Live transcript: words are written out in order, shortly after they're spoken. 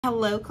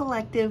Hello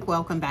collective,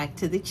 welcome back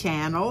to the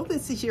channel.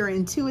 This is your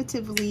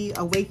intuitively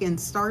awakened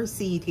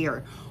starseed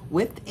here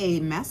with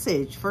a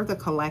message for the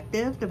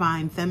collective,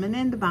 divine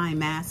feminine, divine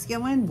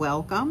masculine.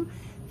 Welcome.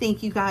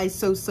 Thank you guys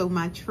so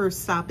much for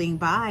stopping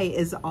by.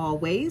 As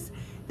always,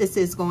 this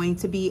is going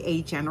to be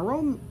a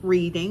general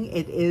reading.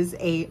 It is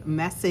a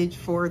message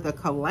for the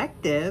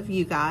collective,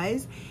 you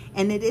guys,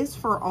 and it is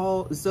for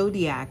all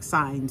zodiac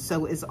signs.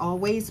 So as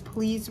always,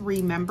 please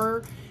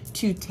remember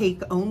to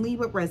take only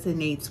what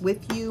resonates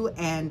with you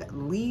and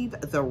leave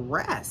the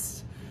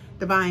rest.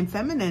 Divine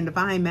feminine,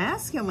 divine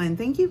masculine,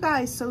 thank you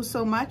guys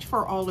so much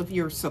for all of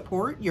your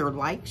support, your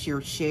likes,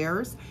 your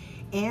shares,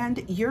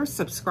 and your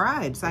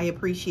subscribes. I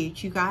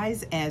appreciate you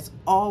guys as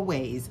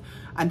always.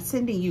 I'm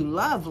sending you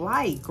love,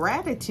 light,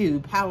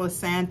 gratitude, Palo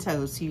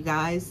Santos, you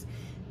guys.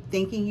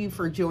 Thanking you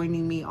for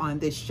joining me on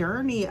this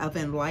journey of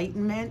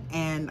enlightenment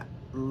and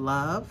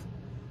love.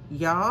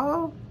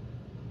 Y'all,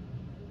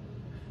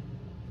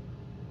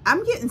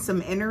 I'm getting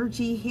some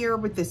energy here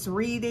with this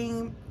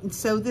reading.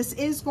 So this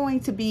is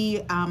going to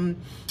be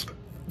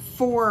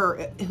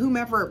for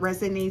whomever it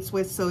resonates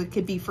with. So it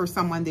could be for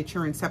someone that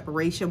you're in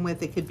separation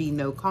with. It could be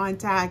no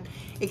contact.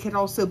 It could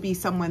also be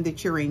someone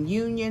that you're in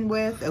union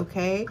with,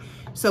 okay?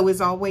 So as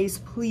always,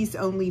 please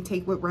only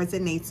take what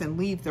resonates and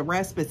leave the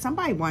rest. But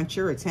somebody wants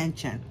your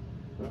attention.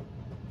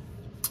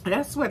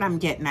 That's what I'm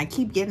getting. I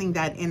keep getting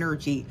that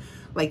energy.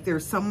 Like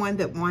there's someone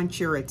that wants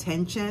your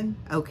attention,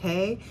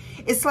 okay?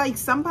 It's like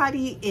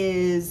somebody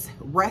is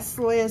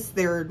restless.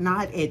 They're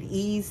not at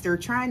ease. They're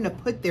trying to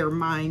put their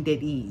mind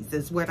at ease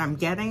is what I'm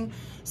getting.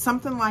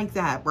 Something like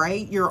that,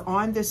 right? You're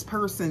on this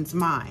person's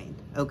mind,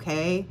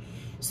 okay?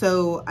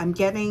 So I'm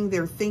getting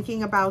they're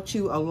thinking about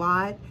you a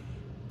lot.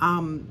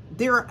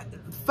 They're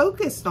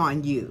focused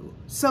on you.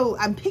 So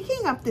I'm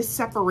picking up this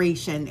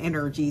separation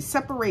energy,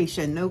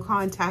 separation, no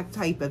contact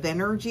type of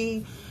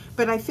energy.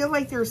 But I feel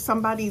like there's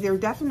somebody, they're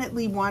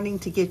definitely wanting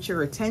to get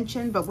your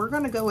attention, but we're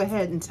going to go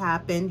ahead and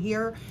tap in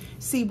here,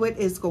 see what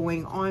is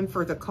going on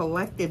for the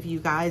collective, you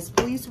guys.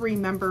 Please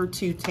remember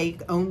to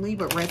take only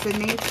what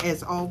resonates,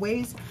 as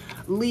always.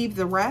 Leave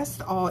the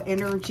rest. All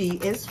energy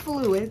is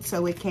fluid,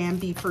 so it can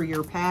be for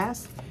your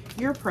past,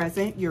 your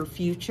present, your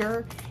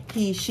future,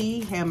 he,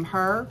 she, him,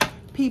 her,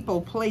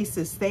 people,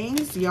 places,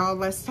 things. Y'all,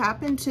 let's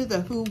tap into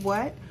the who,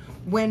 what,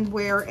 when,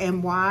 where,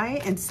 and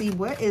why, and see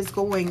what is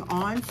going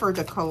on for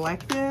the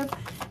collective.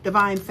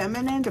 Divine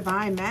feminine,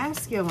 divine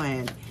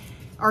masculine.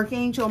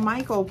 Archangel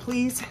Michael,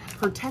 please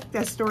protect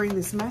us during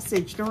this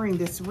message, during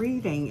this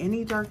reading.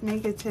 Any dark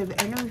negative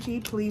energy,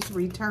 please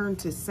return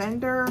to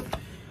sender.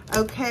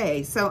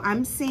 Okay, so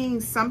I'm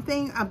seeing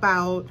something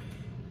about,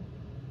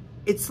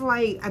 it's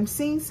like I'm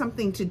seeing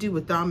something to do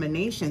with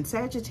domination.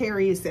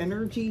 Sagittarius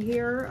energy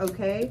here,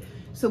 okay?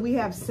 So we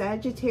have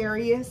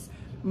Sagittarius,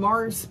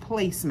 Mars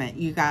placement,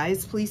 you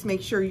guys. Please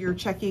make sure you're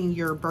checking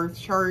your birth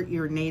chart,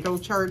 your natal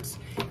charts,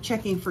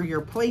 checking for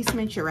your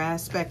placement, your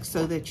aspects,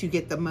 so that you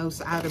get the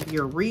most out of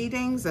your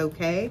readings,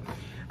 okay?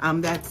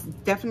 That's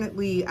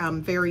definitely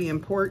very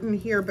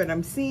important here. But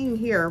I'm seeing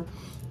here,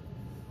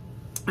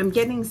 I'm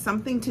getting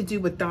something to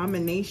do with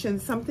domination,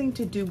 something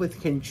to do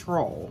with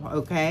control,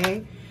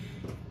 okay?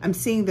 I'm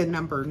seeing the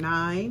number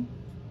 9.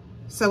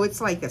 So it's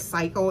like a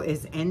cycle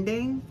is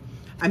ending.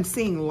 I'm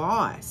seeing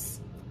loss.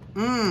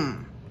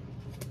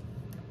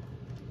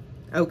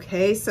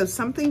 Okay, so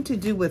something to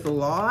do with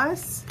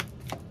loss.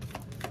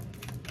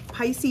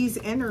 Pisces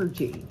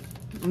energy.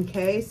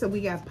 Okay, so we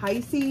got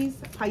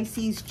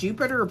Pisces,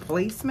 Jupiter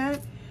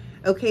placement.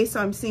 Okay, so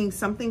I'm seeing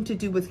something to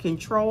do with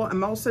control.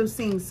 I'm also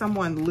seeing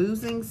someone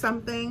losing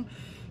something.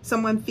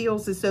 Someone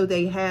feels as though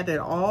they had it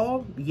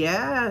all.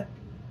 Yeah.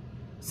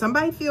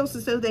 Somebody feels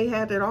as though they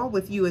had it all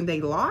with you and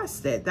they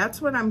lost it.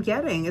 That's what I'm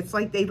getting. It's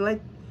like they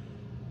let,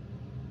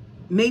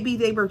 maybe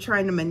they were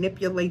trying to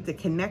manipulate the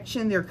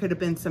connection. There could have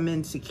been some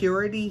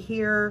insecurity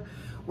here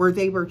where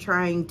they were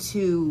trying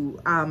to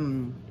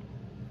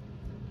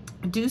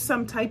do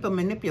some type of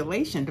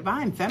manipulation.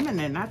 Divine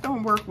feminine, that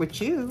don't work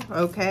with you,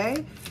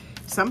 okay?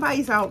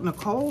 Somebody's out in the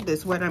cold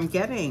is what I'm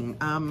getting.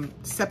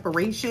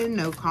 Separation,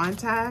 no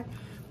contact.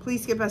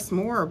 Please give us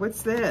more.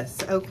 What's this?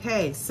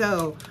 Okay,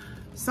 so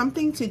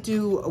something to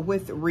do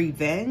with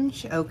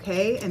revenge,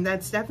 okay? And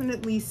that's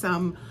definitely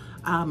some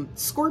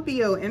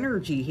Scorpio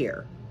energy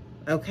here.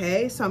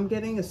 Okay, so I'm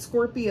getting a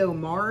Scorpio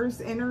Mars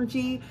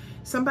energy.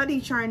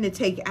 Somebody trying to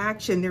take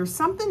action. There's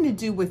something to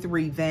do with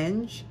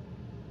revenge.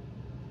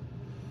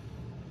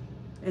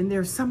 And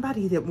there's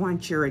somebody that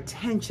wants your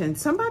attention.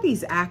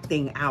 Somebody's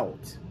acting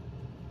out.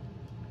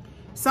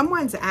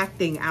 Someone's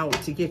acting out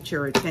to get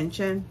your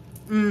attention.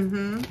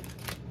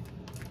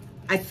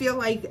 I feel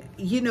like,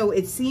 you know,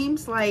 it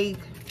seems like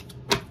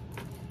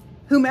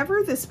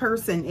whomever this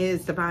person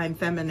is, divine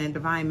feminine,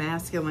 divine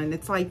masculine,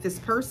 it's like this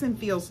person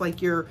feels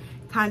like you're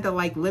kind of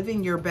like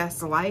living your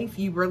best life.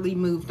 You really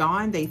moved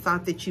on. They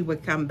thought that you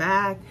would come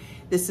back.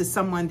 This is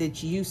someone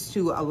that's used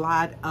to a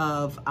lot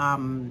of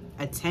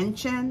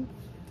attention,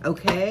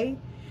 okay?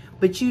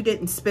 But you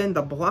didn't spend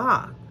the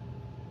block.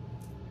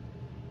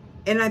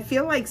 And I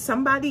feel like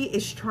somebody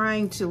is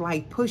trying to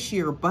like push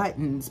your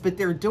buttons, but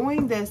they're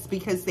doing this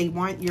because they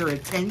want your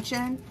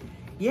attention.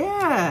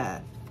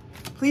 Yeah.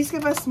 Please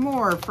give us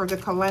more for the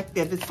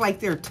collective. It's like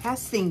they're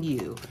testing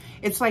you.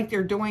 It's like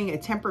they're doing a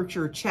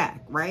temperature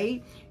check,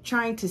 right?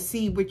 Trying to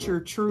see what your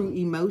true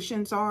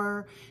emotions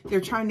are. They're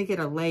trying to get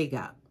a leg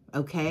up,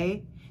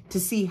 okay? To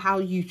see how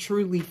you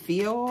truly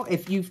feel.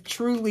 If you've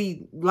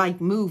truly like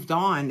moved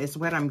on is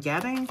what I'm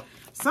getting.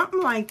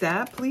 Something like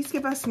that. Please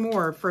give us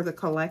more for the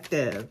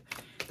collective.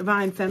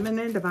 Divine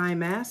Feminine, Divine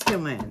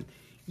Masculine.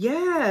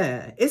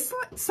 Yeah. It's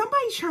like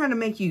somebody's trying to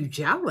make you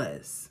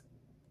jealous.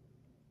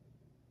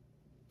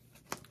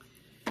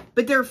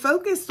 But they're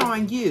focused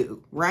on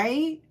you,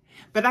 right?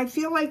 But I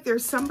feel like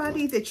there's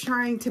somebody that's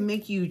trying to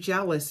make you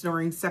jealous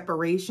during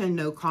separation,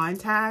 no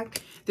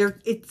contact.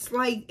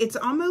 It's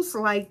almost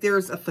like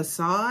there's a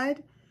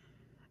facade.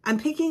 I'm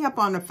picking up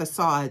on a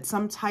facade,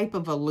 some type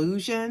of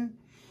illusion.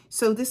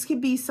 So this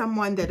could be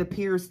someone that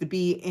appears to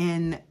be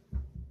in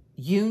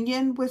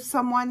union with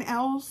someone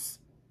else.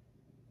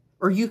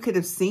 Or you could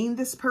have seen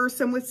this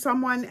person with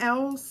someone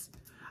else.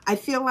 I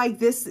feel like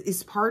this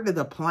is part of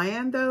the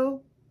plan,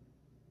 though.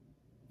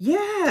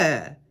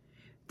 Yeah,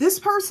 this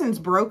person's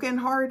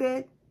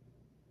brokenhearted.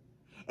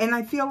 And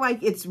I feel like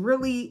it's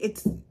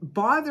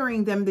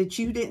bothering them that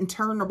you didn't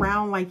turn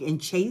around like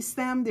and chase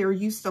them. They're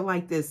used to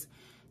like this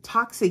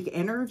toxic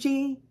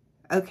energy,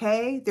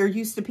 okay? They're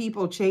used to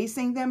people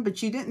chasing them,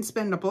 but you didn't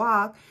spin the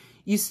block.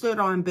 You stood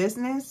on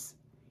business.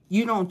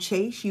 You don't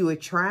chase, you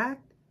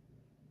attract.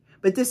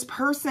 But this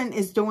person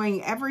is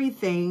doing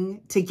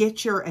everything to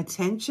get your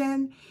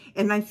attention.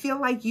 And I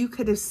feel like you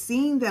could have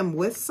seen them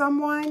with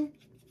someone.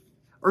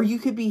 Or you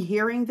could be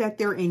hearing that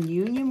they're in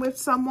union with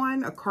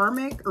someone, a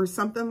karmic or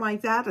something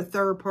like that, a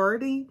third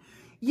party.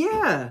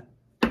 Yeah.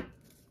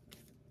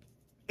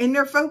 And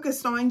they're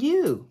focused on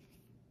you.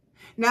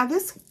 Now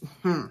this,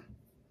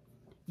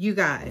 you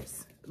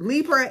guys,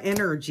 Libra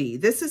energy.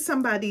 This is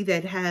somebody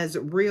that has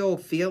real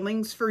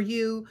feelings for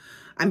you.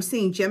 I'm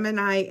seeing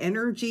Gemini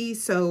energy.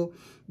 So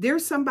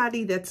there's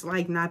somebody that's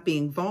like not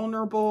being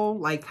vulnerable,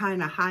 like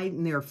kind of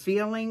hiding their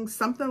feelings,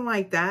 something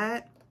like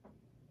that.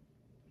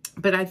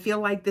 But I feel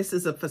like this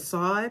is a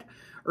facade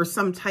or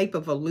some type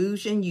of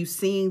illusion. You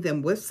seeing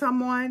them with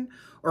someone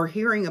or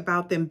hearing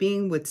about them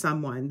being with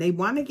someone. They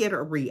want to get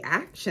a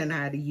reaction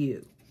out of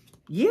you.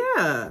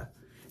 Yeah.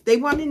 They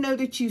want to know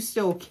that you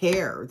still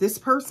care. This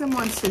person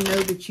wants to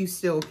know that you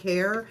still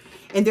care.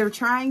 And they're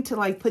trying to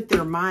like put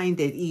their mind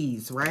at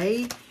ease,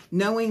 right?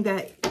 Knowing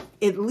that,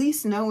 at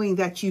least knowing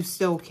that you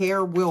still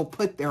care will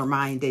put their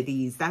mind at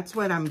ease. That's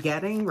what I'm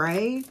getting,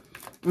 right?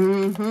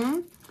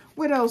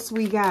 What else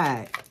we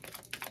got?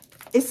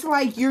 It's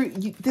like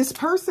this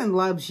person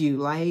loves you.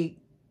 Like,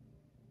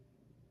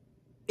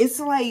 it's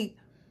like,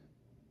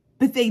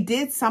 but they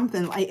did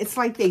something. Like, it's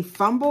like they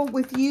fumbled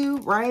with you,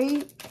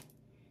 right?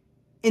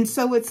 And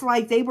so it's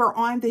like they were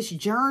on this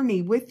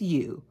journey with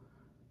you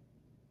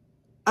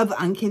of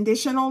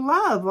unconditional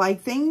love.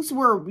 Like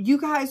you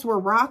guys were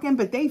rocking,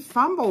 but they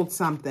fumbled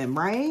something,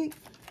 right?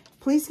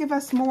 Please give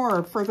us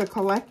more for the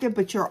collective,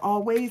 but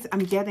I'm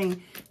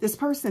getting, this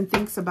person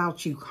thinks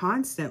about you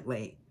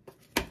constantly.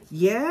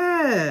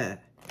 Yeah.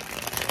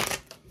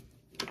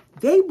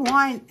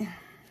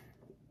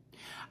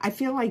 I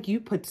feel like you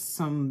put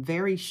some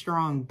very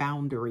strong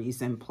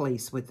boundaries in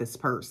place with this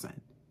person.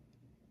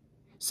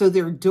 So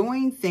they're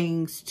doing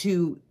things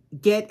to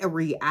get a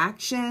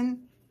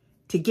reaction,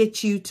 to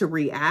get you to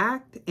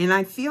react. And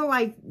I feel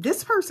like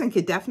this person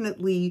could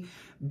definitely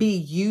be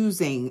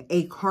using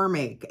a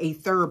karmic, a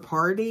third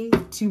party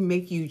to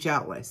make you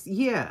jealous.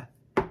 Yeah.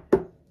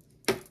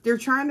 They're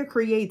trying to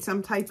create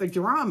some type of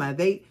drama.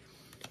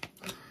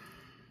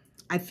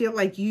 I feel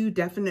like you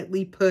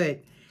definitely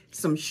put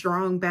some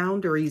strong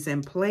boundaries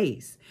in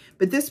place.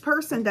 But this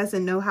person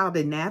doesn't know how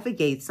to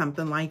navigate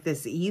something like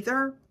this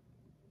either.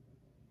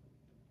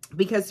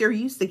 Because they're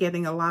used to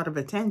getting a lot of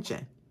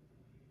attention.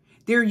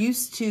 They're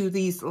used to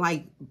these,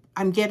 like,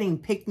 I'm getting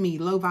pick-me,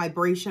 low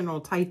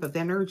vibrational type of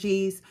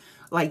energies,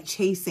 like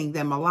chasing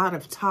them, a lot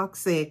of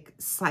toxic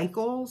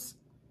cycles.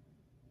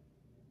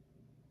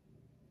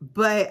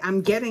 But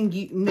I'm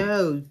getting,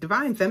 no,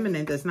 Divine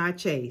Feminine does not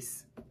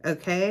chase,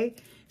 okay?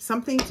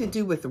 Something to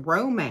do with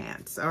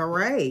romance, all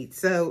right?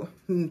 So,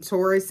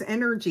 Taurus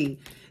energy,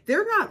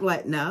 they're not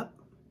letting up.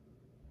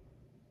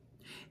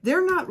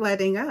 They're not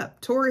letting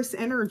up. Taurus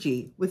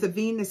energy with a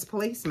Venus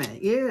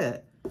placement, yeah.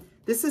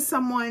 This is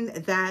someone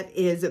that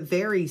is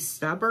very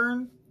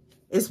stubborn,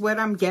 is what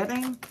I'm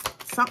getting.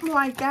 Something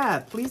like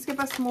that. Please give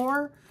us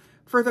more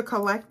for the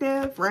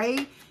collective,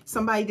 right?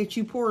 Somebody that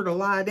you poured a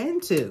lot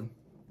into.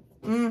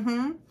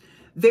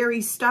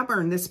 Very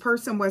stubborn. This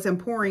person wasn't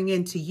pouring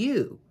into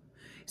you.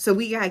 So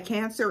we got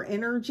Cancer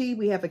energy.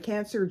 We have a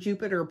Cancer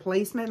Jupiter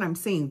placement. I'm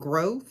seeing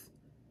growth.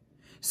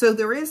 So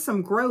there is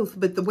some growth,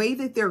 but the way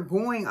that they're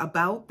going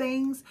about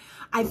things,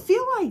 I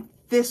feel like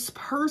this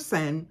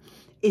person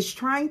is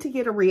trying to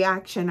get a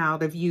reaction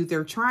out of you.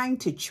 They're trying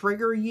to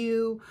trigger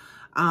you.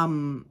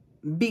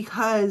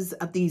 because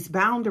of these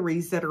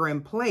boundaries that are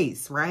in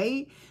place,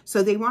 right?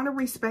 So they want to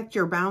respect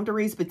your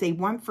boundaries, but they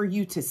want for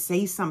you to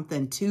say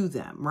something to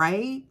them,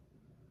 right?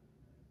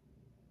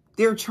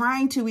 They're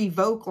trying to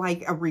evoke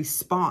like a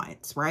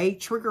response, right?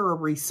 Trigger a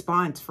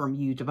response from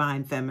you,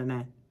 Divine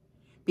Feminine,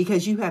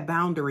 because you have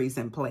boundaries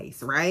in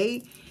place,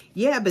 right?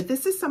 Yeah, but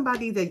this is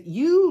somebody that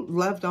you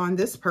loved on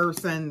this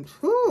person.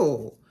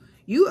 Whew,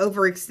 you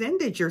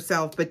overextended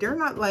yourself, but they're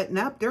not letting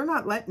up. They're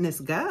not letting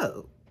this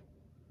go.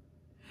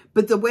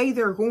 But the way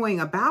they're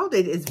going about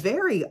it is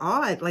very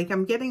odd. Like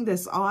I'm getting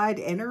this odd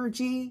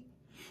energy.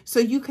 So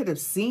you could have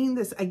seen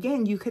this,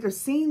 again, you could have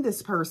seen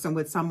this person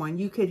with someone.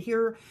 You could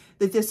hear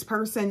that this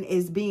person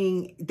is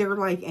being, they're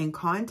like in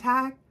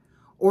contact,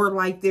 or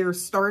like they're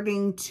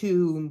starting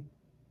to,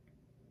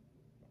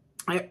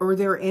 or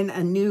they're in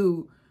a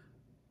new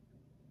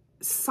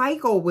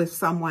cycle with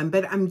someone.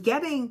 But I'm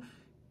getting,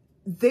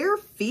 they're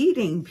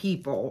feeding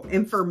people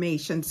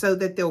information so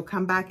that they'll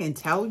come back and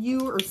tell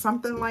you or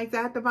something like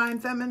that, Divine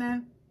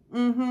Feminine.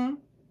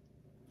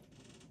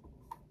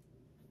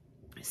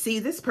 See,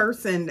 this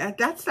person,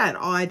 that's that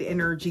odd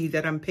energy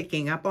that I'm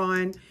picking up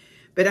on.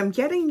 But I'm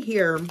getting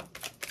here,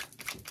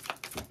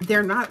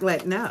 they're not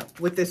letting up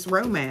with this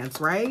romance,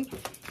 right?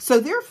 So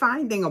they're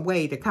finding a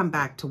way to come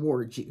back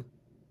towards you,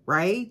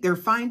 right? They're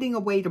finding a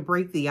way to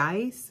break the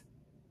ice.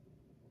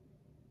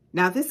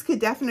 Now, this could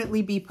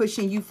definitely be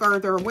pushing you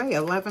further away.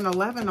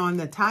 1111 on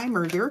the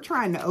timer. They're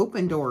trying to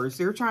open doors.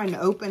 They're trying to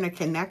open a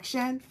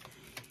connection.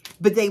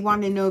 But they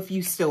want to know if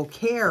you still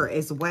care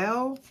as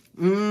well.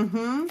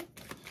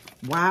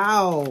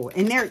 Wow.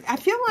 And I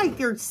feel like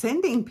they're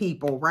sending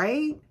people,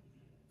 right?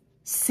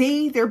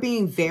 See, they're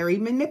being very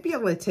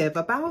manipulative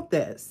about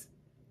this.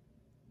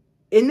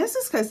 And this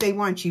is because they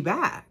want you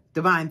back,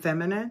 Divine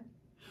Feminine.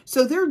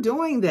 So they're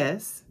doing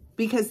this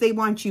because they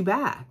want you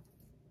back.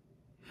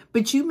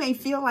 But you may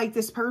feel like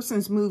this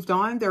person's moved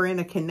on. They're in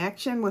a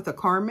connection with a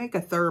karmic, a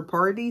third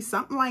party,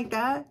 something like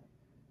that.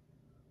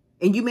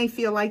 And you may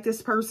feel like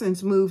this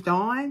person's moved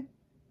on.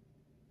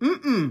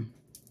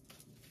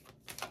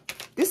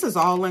 This is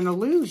all an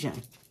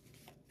illusion.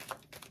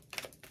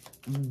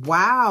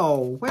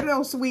 Wow. What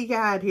else we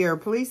got here?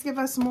 Please give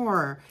us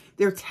more.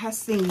 They're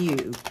testing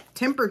you.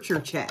 Temperature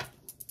check.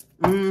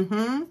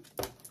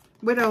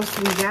 What else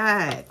we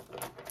got?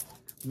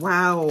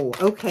 Wow.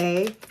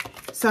 Okay.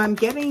 So I'm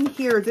getting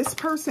here, this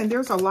person,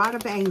 there's a lot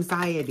of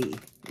anxiety,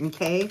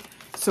 okay,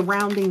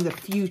 surrounding the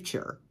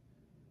future.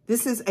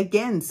 This is,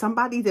 again,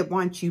 somebody that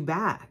wants you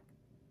back.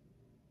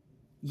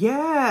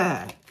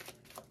 Yeah.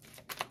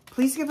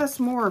 Please give us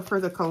more for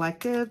the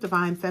collective,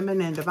 Divine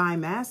Feminine,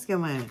 Divine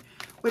Masculine.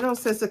 What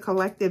else does the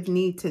collective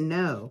need to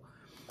know?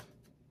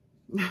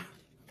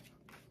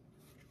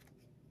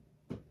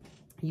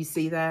 You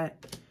see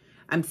that?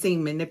 I'm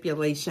seeing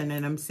manipulation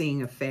and I'm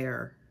seeing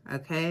affair,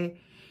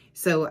 okay?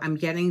 So I'm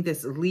getting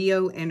this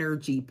Leo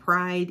energy,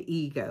 pride,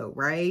 ego,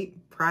 right?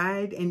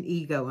 Pride and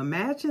ego.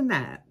 Imagine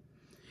that.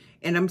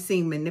 And I'm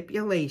seeing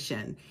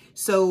manipulation.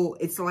 So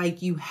it's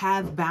like you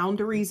have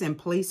boundaries in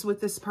place with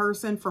this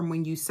person from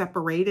when you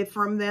separated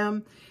from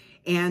them.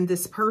 And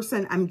this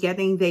person, I'm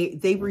getting,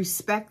 they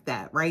respect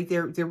that, right?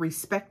 They're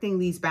respecting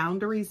these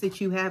boundaries that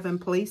you have in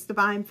place,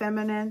 Divine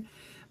Feminine.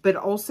 But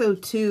also,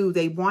 too,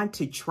 they want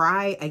to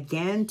try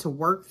again to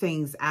work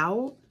things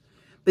out.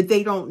 But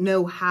they don't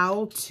know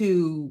how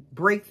to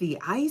break the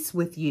ice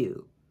with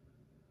you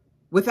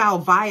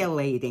without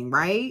violating,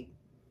 right?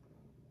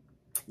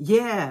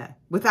 Yeah,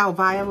 without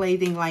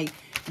violating like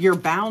your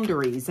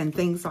boundaries and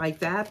things like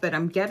that. But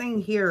I'm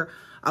getting here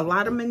a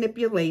lot of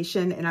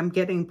manipulation and I'm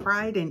getting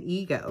pride and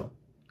ego.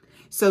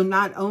 So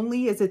not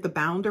only is it the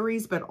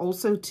boundaries, but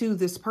also too,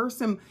 this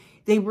person,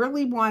 they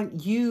really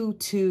want you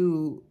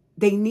to,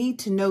 they need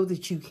to know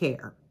that you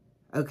care,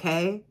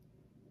 okay?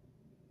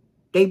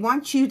 They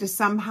want you to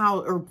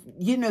somehow, or,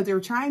 you know, they're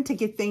trying to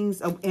get things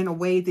in a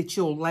way that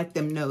you'll let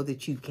them know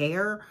that you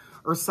care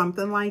or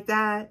something like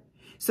that.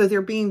 So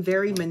they're being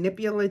very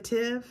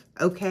manipulative,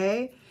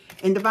 okay?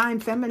 And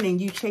Divine Feminine,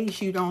 you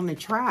chase, you don't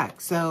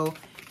attract. So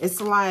it's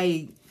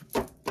like,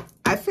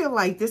 I feel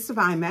like this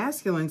Divine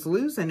Masculine's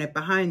losing it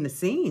behind the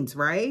scenes,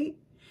 right?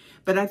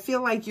 But I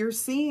feel like you're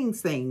seeing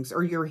things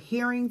or you're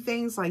hearing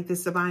things like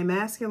this Divine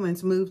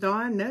Masculine's moved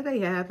on. No, they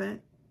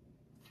haven't.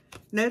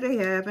 No, they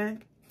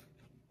haven't.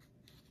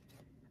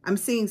 I'm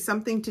seeing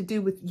something to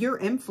do with your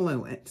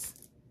influence.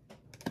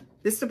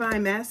 This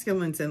Divine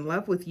Masculine's in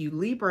love with you.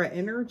 Libra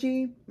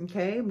energy,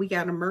 okay? We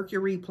got a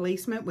Mercury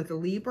placement with a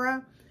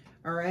Libra,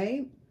 all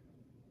right?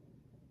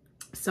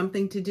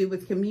 Something to do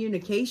with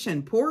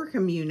communication. Poor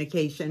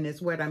communication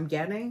is what I'm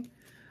getting,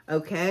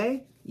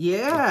 okay?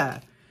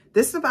 Yeah.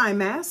 This Divine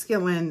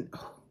Masculine,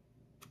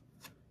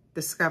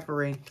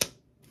 discovery.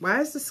 Why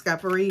is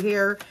discovery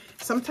here?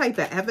 Some type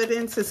of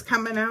evidence is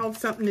coming out,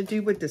 something to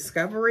do with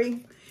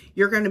discovery.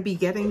 You're going to be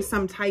getting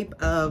some type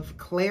of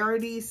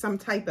clarity, some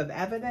type of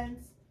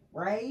evidence,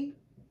 right?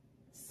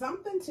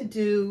 Something to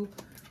do,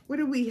 what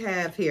do we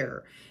have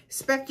here?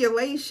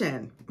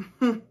 Speculation.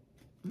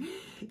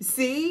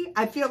 See,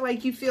 I feel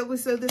like you feel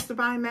as though this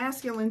divine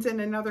masculine's in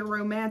another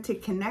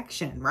romantic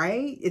connection,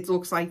 right? It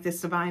looks like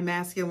this divine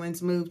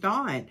masculine's moved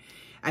on.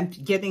 I'm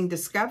getting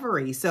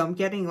discovery. So I'm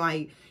getting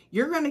like,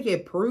 you're going to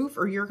get proof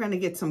or you're going to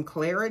get some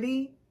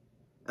clarity.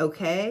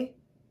 Okay.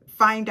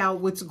 Find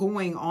out what's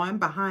going on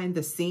behind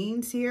the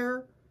scenes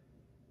here.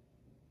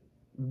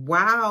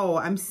 Wow.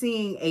 I'm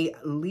seeing a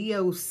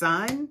Leo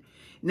sun.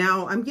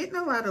 Now, I'm getting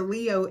a lot of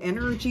Leo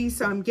energy,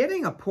 so I'm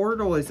getting a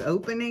portal is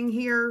opening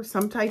here,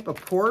 some type of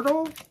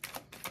portal.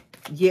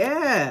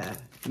 Yeah,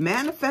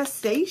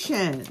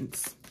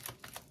 manifestations.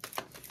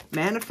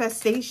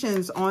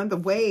 Manifestations on the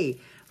way.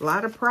 A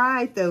lot of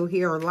pride, though,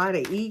 here, a lot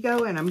of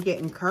ego, and I'm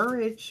getting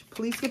courage.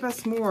 Please give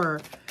us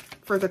more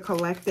for the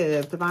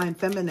collective, divine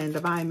feminine,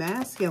 divine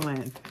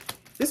masculine.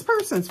 This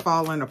person's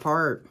falling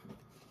apart.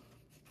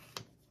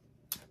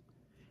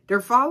 They're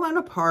falling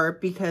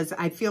apart because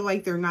I feel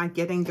like they're not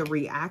getting the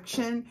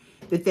reaction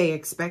that they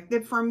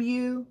expected from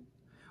you,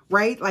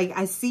 right? Like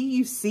I see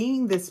you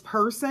seeing this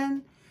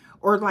person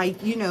or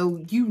like, you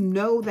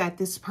know that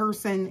this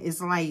person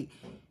is like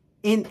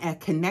in a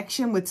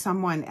connection with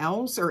someone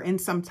else or in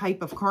some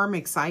type of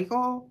karmic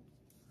cycle.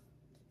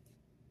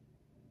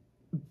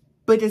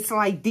 But it's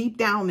like deep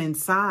down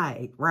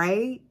inside,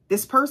 right?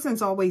 This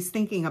person's always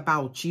thinking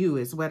about you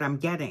is what I'm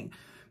getting.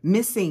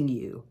 Missing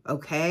you,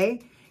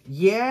 okay?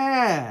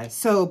 Yeah.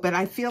 So, but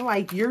I feel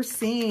like you're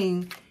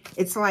seeing,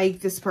 it's like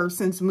this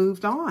person's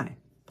moved on.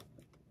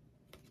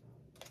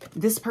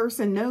 This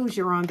person knows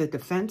you're on the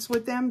defense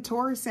with them.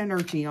 Taurus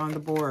energy on the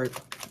board.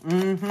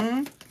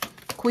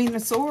 Queen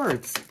of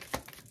Swords.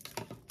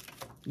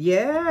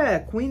 Yeah.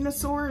 Queen of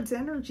Swords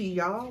energy,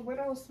 y'all. What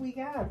else we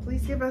got?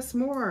 Please give us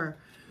more.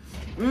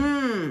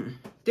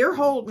 They're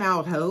holding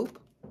out hope.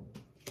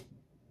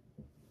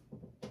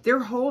 They're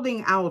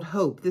holding out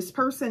hope. This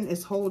person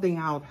is holding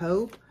out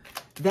hope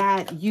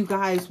that you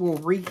guys will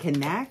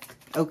reconnect,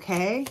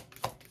 okay?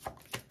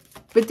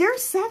 But they're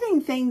setting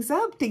things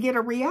up to get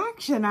a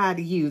reaction out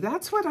of you.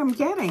 That's what I'm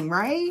getting,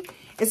 right?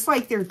 It's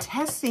like they're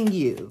testing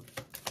you.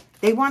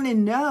 They want to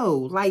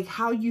know, like,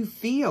 how you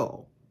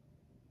feel.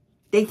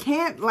 They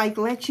can't, like,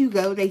 let you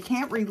go. They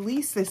can't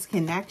release this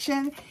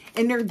connection.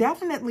 And they're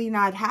definitely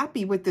not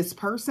happy with this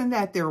person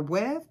that they're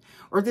with.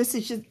 Or this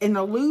is just an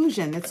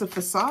illusion. It's a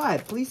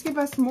facade. Please give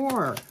us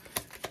more.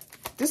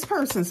 This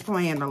person's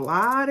playing a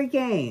lot of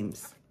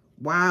games.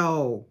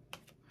 Wow.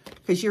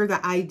 Because you're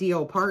the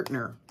ideal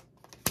partner.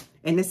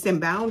 And it's in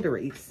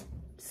boundaries.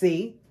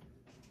 See?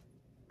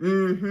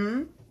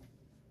 So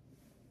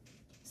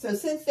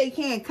since they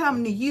can't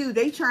come to you,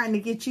 they trying to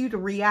get you to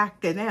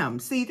react to them.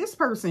 See, this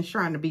person's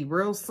trying to be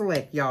real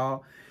slick,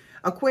 y'all.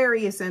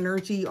 Aquarius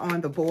energy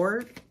on the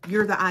board.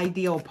 You're the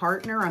ideal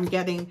partner. I'm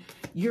getting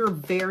you're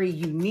very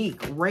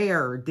unique,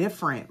 rare,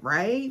 different,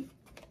 right?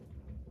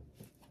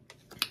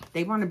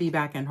 They want to be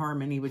back in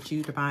harmony with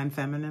you, divine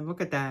feminine. Look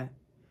at that.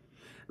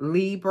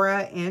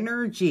 Libra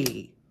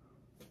energy.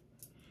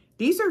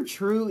 These are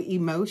true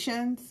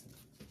emotions.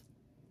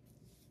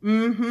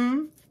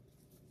 I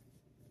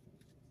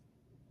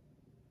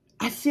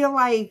feel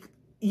like,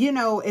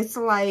 it's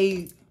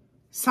like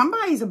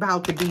somebody's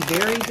about to be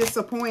very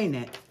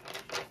disappointed.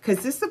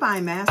 Because this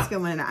divine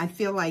masculine, I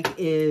feel like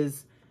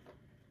is,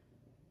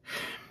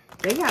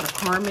 they got a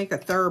karmic, a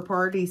third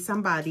party,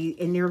 somebody,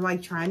 and they're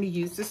like trying to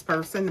use this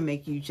person to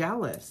make you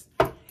jealous.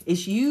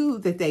 It's you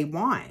that they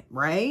want,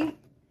 right?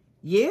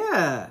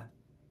 Yeah.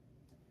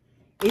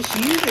 It's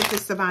you that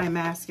this divine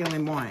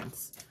masculine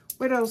wants.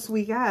 What else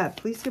we got?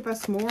 Please give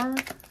us more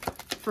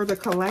for the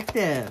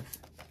collective.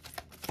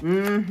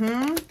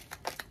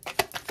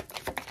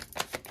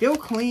 They'll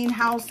clean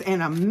house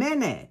in a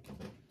minute.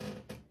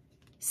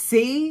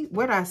 See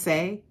what I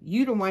say?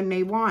 You the one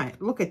they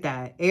want. Look at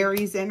that.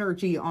 Aries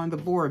energy on the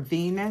board.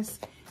 Venus.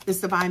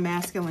 This divine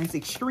masculine is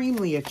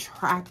extremely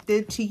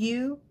attracted to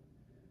you.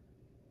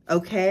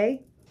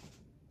 Okay?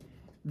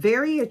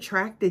 Very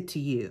attracted to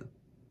you.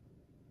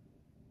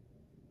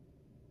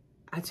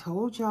 I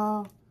told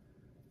y'all.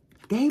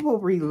 They will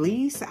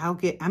release.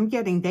 I'm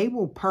getting they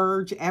will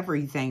purge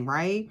everything,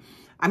 right?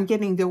 I'm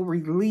getting they'll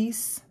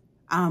release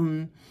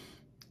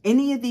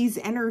any of these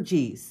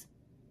energies.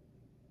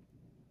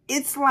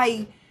 It's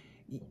like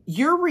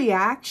your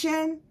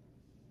reaction,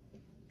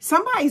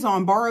 somebody's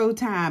on borrowed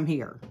time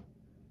here,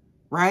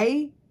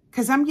 right?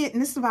 Because I'm getting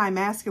this divine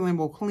masculine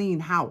will clean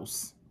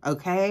house,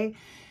 okay?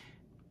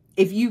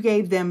 If you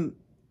gave them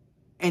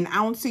an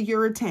ounce of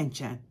your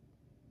attention.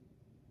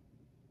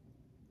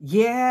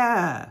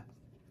 Yeah.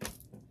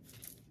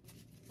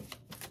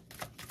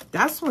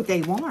 That's what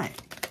they want.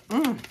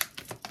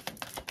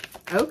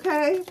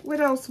 Okay, what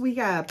else we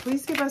got?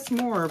 Please give us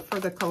more for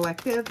the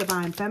collective,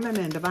 divine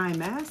feminine, divine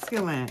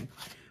masculine.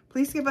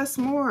 Please give us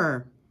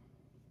more.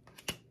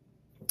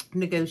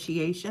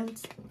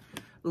 Negotiations.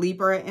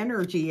 Libra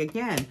energy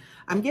again.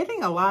 I'm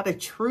getting a lot of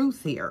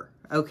truth here,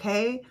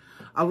 okay?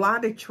 A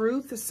lot of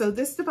truth. So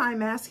this divine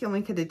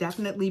masculine could have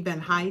definitely been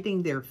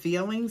hiding their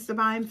feelings,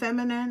 divine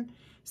feminine.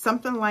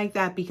 Something like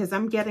that, because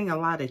I'm getting a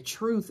lot of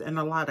truth and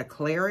a lot of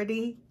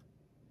clarity.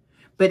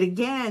 But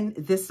again,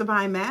 this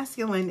divine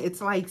masculine,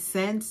 it's like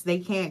since they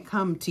can't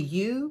come to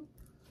you,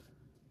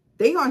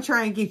 they gonna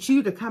try and get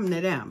you to come to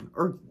them,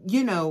 or,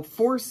 you know,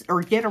 force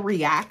or get a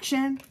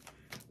reaction.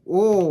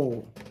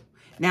 Oh,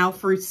 now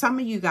for some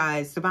of you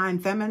guys, divine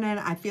feminine,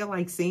 I feel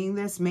like seeing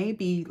this may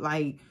be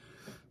like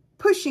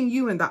pushing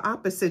you in the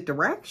opposite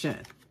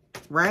direction,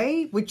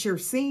 right? What you're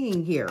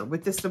seeing here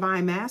with this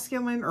divine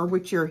masculine, or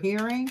what you're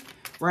hearing,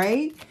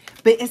 right?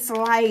 But it's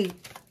like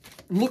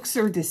looks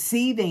are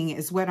deceiving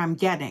is what I'm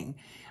getting.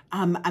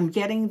 I'm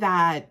getting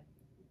that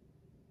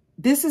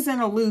this is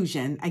an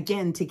illusion,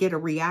 again, to get a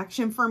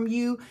reaction from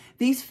you.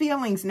 These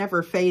feelings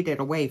never faded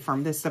away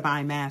from this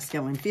divine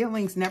masculine.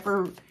 Feelings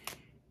never,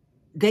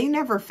 they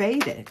never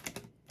faded.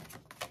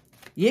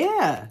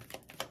 Yeah.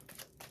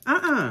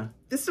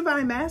 This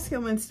divine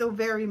masculine's still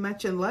very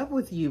much in love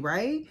with you,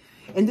 right?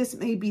 And this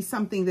may be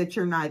something that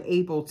you're not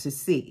able to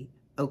see,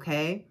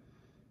 okay?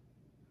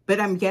 But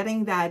I'm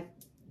getting that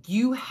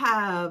you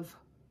have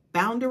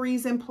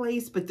boundaries in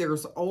place, but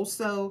there's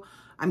also,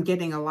 I'm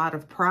getting a lot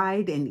of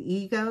pride and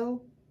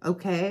ego,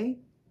 okay?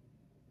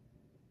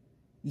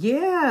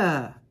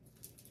 Yeah.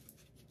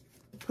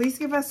 Please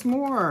give us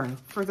more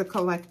for the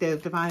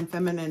collective, divine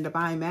feminine,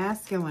 divine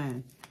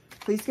masculine.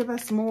 Please give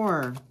us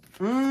more.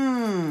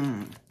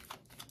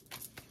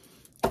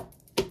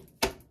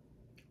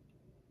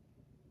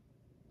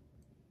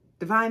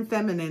 Divine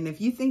feminine, if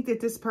you think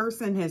that this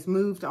person has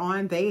moved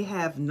on, they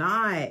have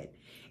not.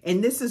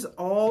 And this is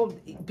all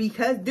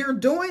because they're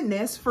doing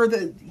this for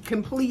the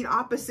complete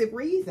opposite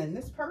reason.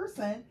 This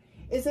person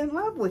is in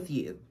love with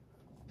you.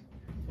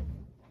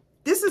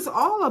 This is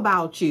all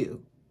about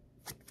you.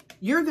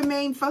 You're the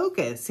main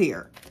focus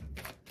here.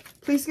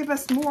 Please give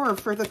us more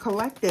for the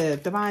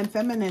collective, divine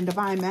feminine,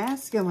 divine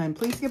masculine.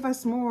 Please give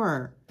us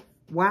more.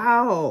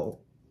 Wow.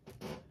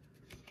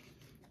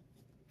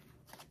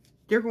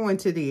 They're going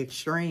to the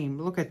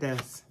extreme. Look at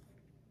this.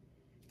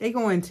 They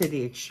going to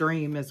the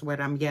extreme is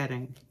what I'm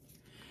getting.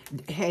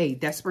 Hey,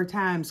 desperate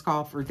times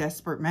call for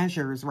desperate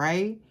measures,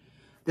 right?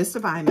 This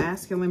divine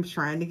masculine is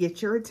trying to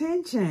get your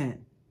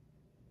attention.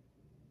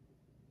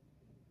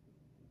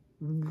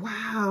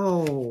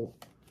 Wow.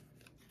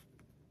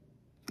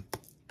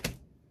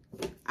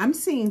 I'm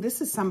seeing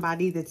this is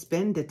somebody that's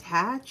been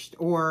detached,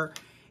 or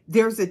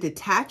there's a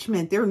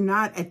detachment. They're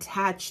not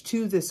attached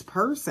to this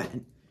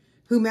person.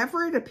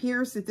 Whomever it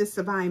appears that this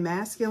divine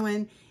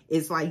masculine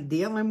is like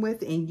dealing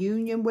with, in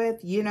union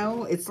with, you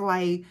know, it's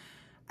like,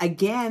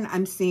 again,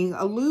 I'm seeing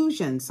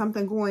illusion,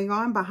 something going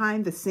on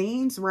behind the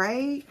scenes,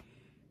 right?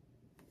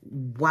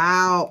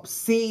 Wow.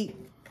 See,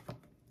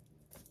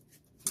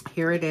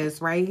 here it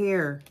is right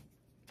here.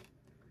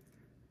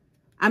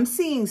 I'm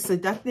seeing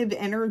seductive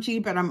energy,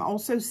 but I'm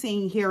also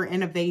seeing here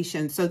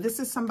innovation. So this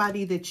is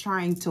somebody that's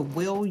trying to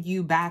will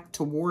you back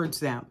towards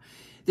them.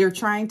 They're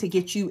trying to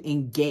get you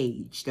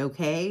engaged,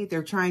 okay?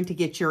 They're trying to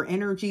get your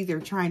energy.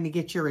 They're trying to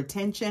get your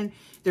attention.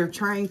 They're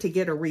trying to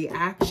get a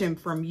reaction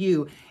from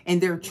you.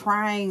 And they're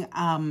trying,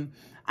 I'm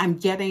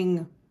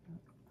getting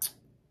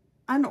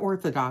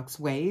unorthodox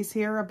ways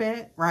here a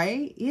bit,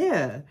 right?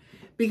 Yeah.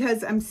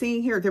 Because I'm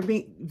seeing here, they're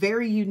being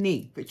very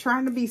unique, but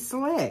trying to be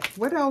slick.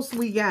 What else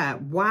we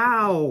got?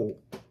 Wow.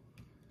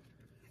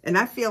 And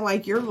I feel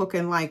like you're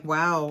looking like,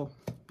 wow,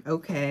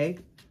 okay.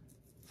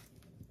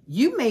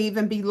 You may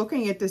even be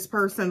looking at this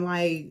person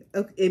like,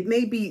 it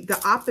may be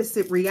the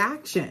opposite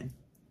reaction,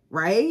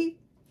 right?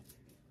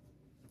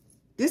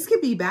 This could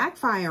be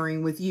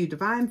backfiring with you,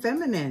 divine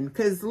feminine.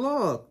 Because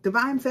look,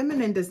 divine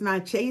feminine does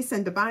not chase,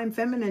 and divine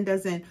feminine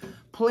doesn't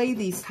play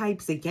these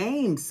types of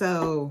games.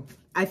 So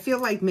I feel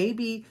like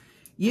maybe,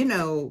 you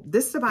know,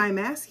 this divine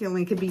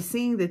masculine could be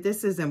seeing that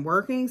this isn't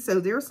working. So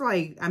there's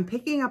like, I'm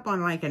picking up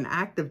on like an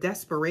act of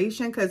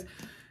desperation, because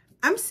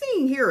I'm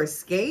seeing here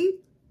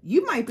escape.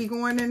 You might be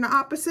going in the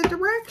opposite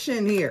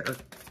direction here.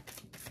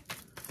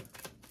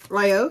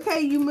 Like, okay,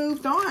 you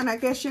moved on. I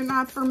guess you're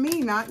not for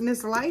me. Not in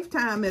this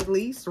lifetime, at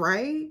least,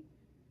 right?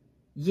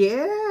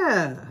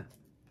 Yeah.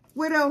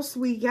 What else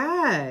we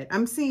got?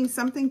 I'm seeing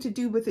something to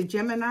do with a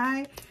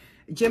Gemini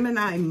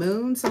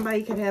moon.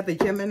 Somebody could have a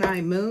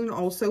Gemini moon,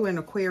 also an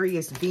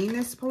Aquarius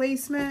Venus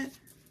placement.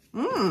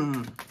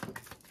 What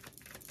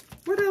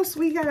else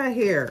we got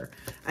here?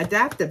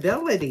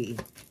 Adaptability.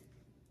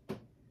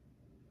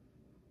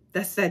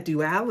 That's that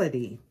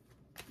duality.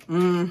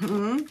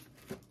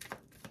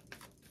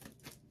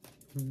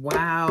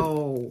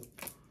 Wow.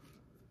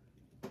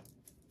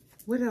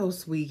 What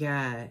else we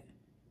got?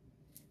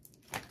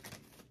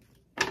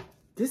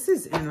 This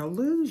is an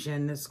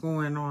illusion that's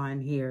going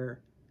on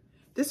here.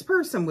 This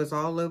person was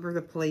all over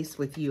the place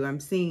with you. I'm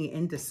seeing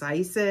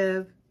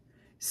indecisive,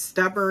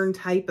 stubborn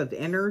type of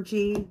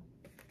energy.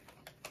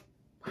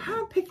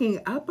 I'm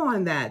picking up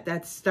on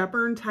that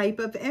stubborn type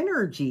of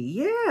energy.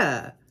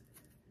 Yeah.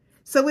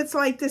 So it's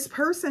like this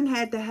person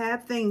had to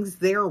have things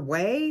their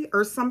way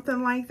or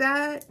something like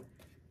that.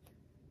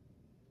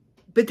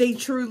 But they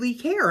truly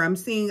care. I'm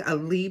seeing a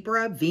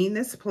Libra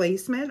Venus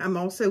placement. I'm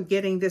also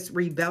getting this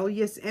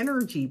rebellious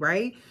energy,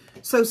 right?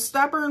 So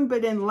stubborn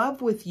but in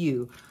love with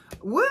you.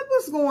 What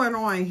was going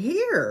on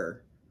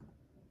here?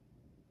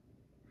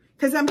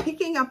 Because I'm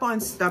picking up on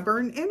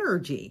stubborn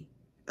energy.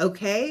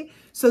 Okay?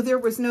 So there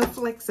was no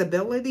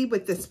flexibility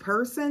with this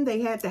person. They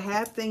had to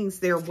have things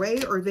their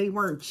way or they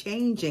weren't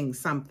changing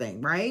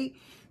something, right?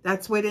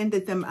 That's what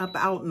ended them up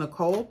out in the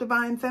cold,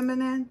 Divine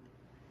Feminine.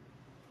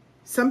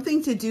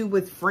 Something to do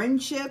with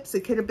friendships.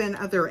 It could have been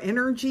other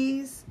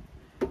energies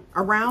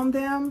around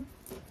them.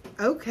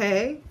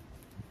 Okay.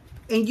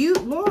 And you,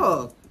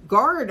 look,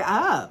 guard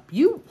up.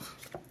 You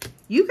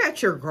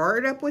got your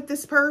guard up with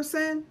this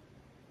person.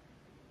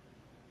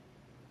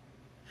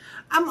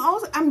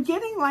 I'm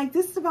getting like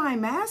this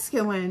Divine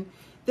Masculine,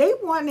 they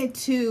wanted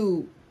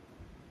to,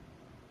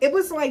 it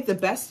was like the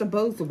best of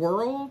both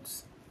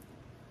worlds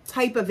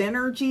type of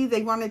energy.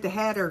 They wanted to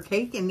have their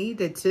cake and eat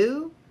it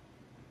too.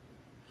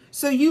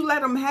 So you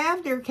let them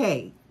have their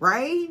cake,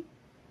 right?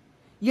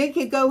 You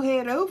could go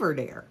head over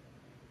there.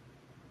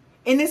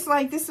 And it's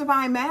like this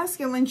Divine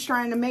Masculine's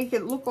trying to make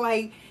it look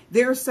like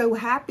they're so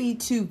happy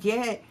to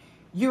get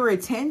your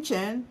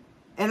attention.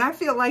 And I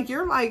feel like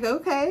you're like,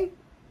 okay.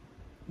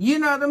 You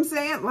know what I'm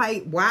saying?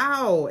 Like,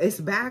 wow, it's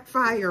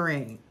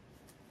backfiring.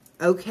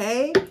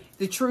 Okay?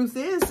 The truth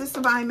is, this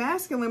Divine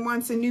Masculine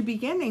wants a new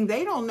beginning.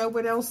 They don't know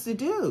what else to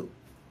do.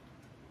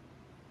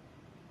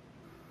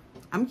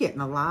 I'm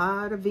getting a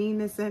lot of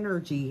Venus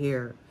energy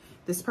here.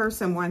 This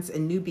person wants a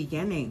new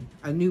beginning,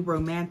 a new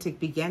romantic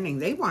beginning.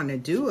 They want a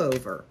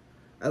do-over.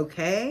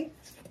 Okay?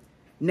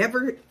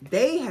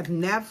 They have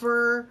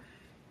never...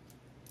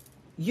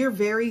 You're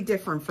very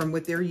different from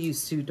what they're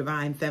used to,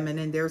 Divine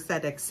Feminine. There's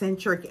that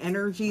eccentric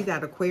energy,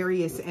 that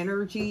Aquarius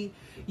energy.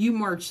 You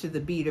march to the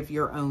beat of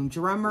your own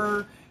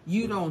drummer.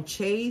 You don't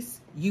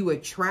chase. You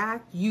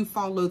attract. You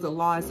follow the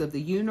laws of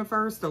the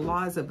universe, the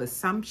laws of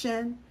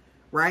assumption,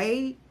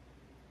 right?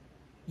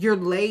 You're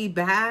laid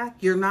back.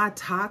 You're not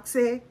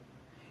toxic.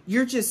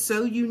 You're just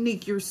so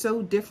unique. You're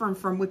so different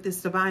from what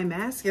this Divine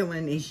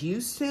Masculine is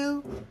used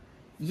to.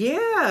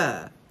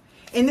 Yeah.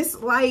 And it's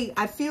like,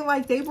 I feel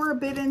like they were a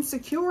bit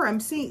insecure. I'm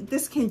seeing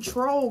this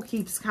control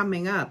keeps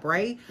coming up,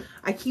 right?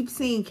 I keep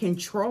seeing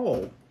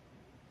control.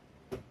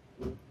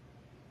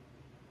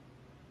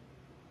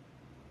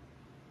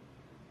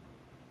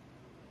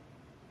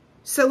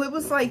 So it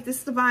was like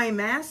this Divine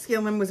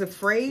Masculine was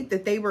afraid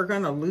that they were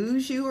going to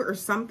lose you or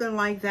something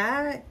like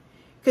that.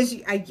 Because,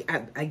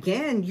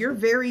 again, you're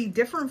very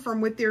different from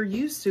what they're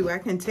used to. I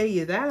can tell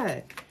you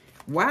that.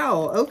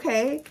 Wow,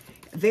 okay.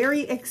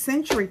 Very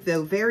eccentric,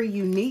 though. Very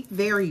unique,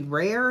 very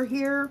rare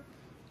here.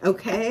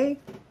 Okay.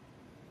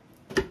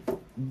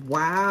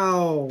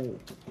 Wow.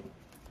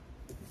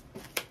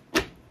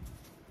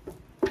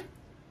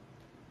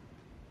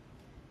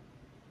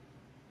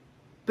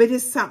 But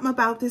it's something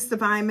about this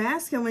Divine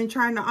Masculine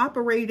trying to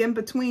operate in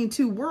between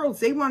two worlds.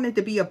 They wanted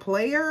to be a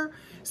player.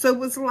 So it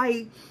was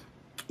like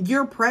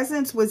your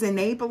presence was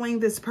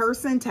enabling this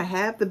person to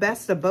have the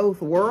best of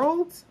both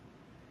worlds.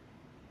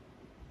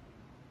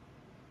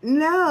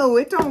 No,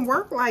 it don't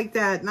work like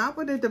that. Not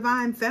with a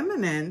Divine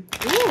Feminine.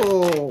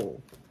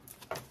 Ooh.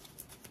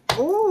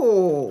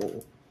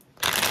 Ooh.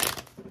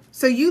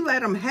 So you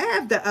let them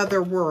have the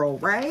other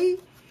world, right?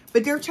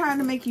 But they're trying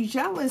to make you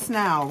jealous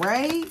now,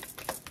 right?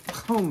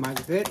 Oh my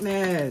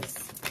goodness.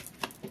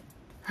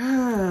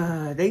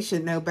 They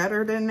should know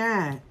better than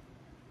that.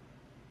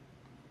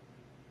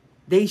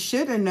 They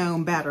should have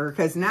known better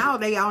because now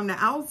they on the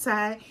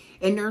outside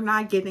and they're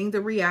not getting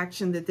the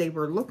reaction that they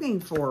were looking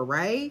for,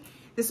 right?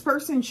 This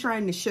person's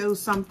trying to show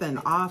something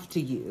off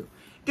to you.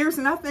 There's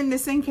nothing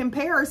that's in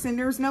comparison.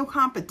 There's no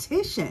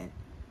competition.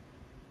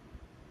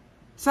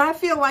 So I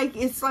feel like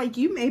it's like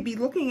you may be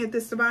looking at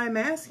this Divine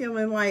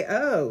Masculine like,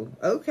 oh,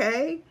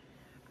 okay.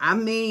 I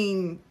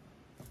mean,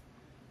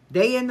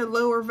 they in the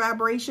lower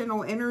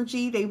vibrational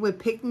energy. They would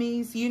pick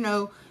me, you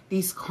know,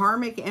 these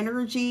karmic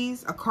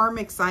energies, a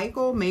karmic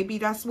cycle. Maybe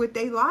that's what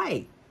they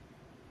like.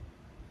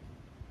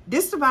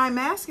 This Divine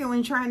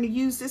Masculine trying to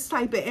use this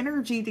type of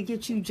energy to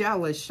get you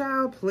jealous.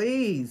 Child,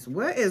 please.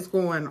 What is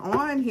going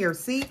on here?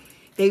 See,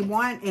 they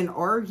want an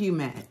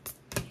argument.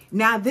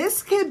 Now,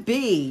 this could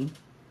be...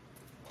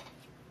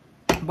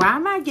 Why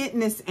am I getting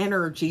this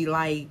energy?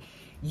 Like,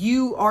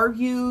 you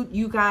argued,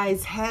 you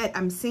guys had...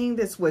 I'm seeing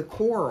this with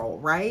quarrel,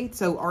 right?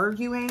 So,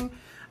 arguing.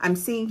 I'm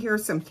seeing here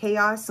some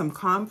chaos, some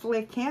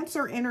conflict,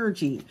 Cancer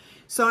energy.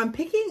 So, I'm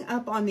picking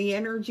up on the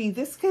energy.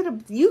 This could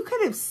have... You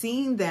could have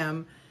seen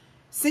them...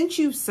 Since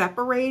you've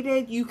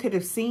separated, you could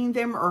have seen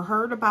them or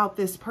heard about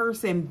this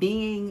person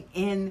being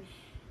in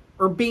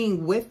or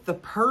being with the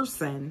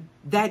person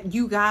that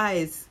you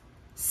guys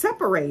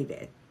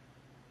separated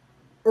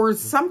or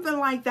something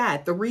like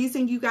that. The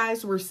reason you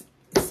guys were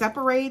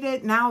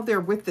separated, now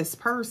they're with this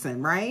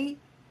person, right?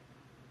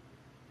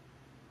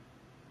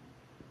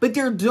 But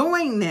they're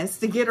doing this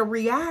to get a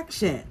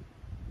reaction.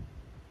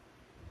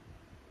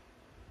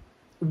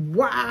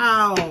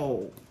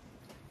 Wow.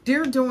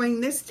 They're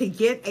doing this to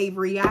get a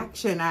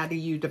reaction out of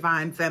you,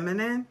 Divine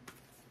Feminine.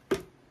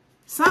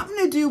 Something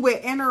to do with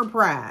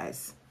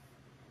enterprise.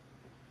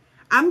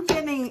 I'm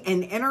getting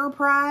an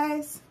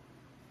enterprise.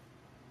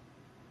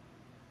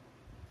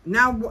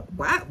 Now,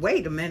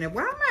 wait a minute.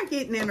 Why am I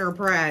getting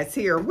Enterprise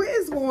here? What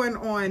is going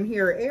on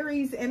here?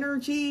 Aries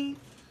energy.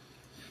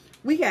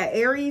 We got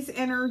Aries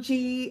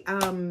energy,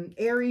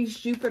 Aries,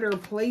 Jupiter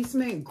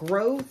placement,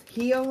 growth,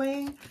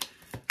 healing.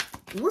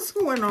 What's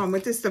going on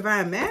with this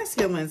divine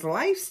masculine's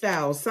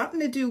lifestyle? Something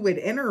to do with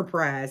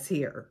Enterprise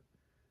here.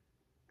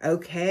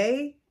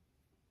 Okay.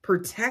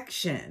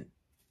 Protection.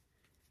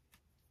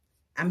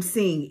 I'm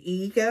seeing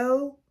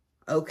ego.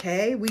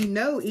 Okay. We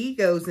know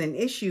ego's an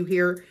issue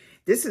here.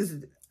 This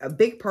is a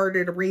big part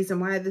of the reason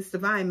why this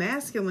divine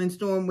masculine's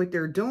doing what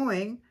they're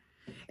doing.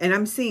 And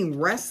I'm seeing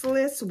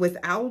restless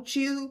without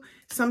you,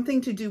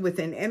 something to do with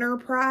an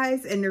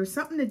enterprise, and there's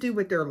something to do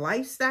with their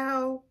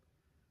lifestyle.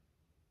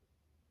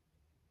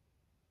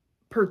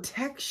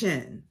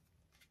 Protection.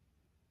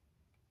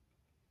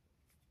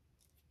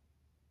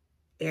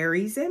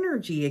 Aries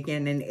energy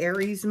again, and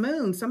Aries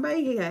moon.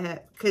 Somebody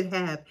could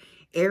have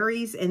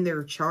Aries in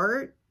their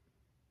chart.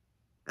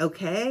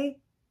 Okay.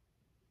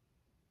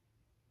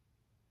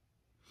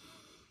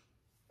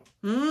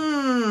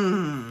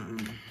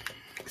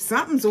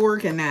 Something's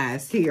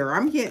organized here.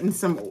 I'm getting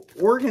some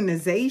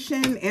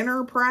organization,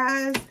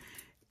 enterprise.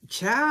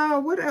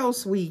 Child, what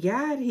else we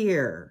got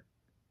here?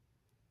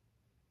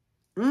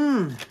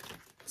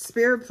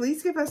 Spirit,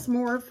 please give us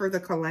more for the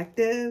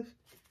collective.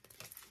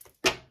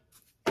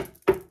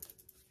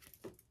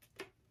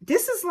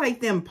 This is like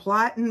them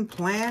plotting,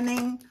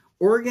 planning,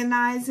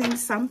 organizing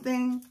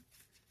something.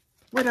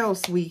 What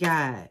else we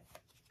got?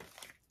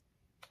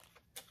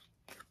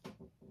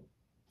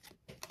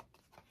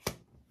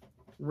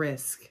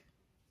 Risk.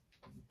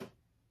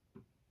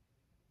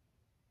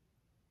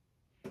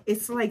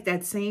 It's like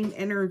that same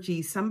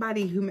energy.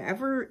 Somebody,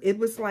 whomever, it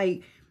was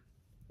like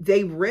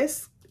they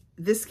risked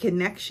this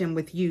connection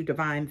with you,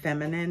 divine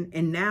feminine,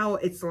 and now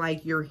it's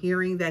like you're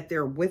hearing that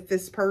they're with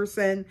this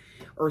person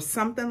or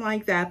something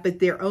like that, but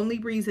their only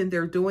reason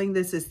they're doing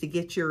this is to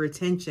get your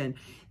attention.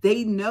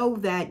 They know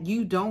that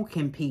you don't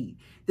compete.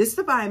 This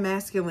divine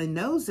masculine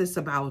knows this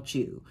about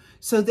you.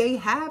 So they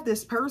have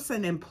this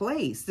person in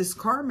place, this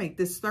karmic,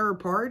 this third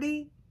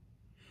party.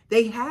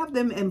 They have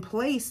them in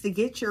place to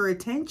get your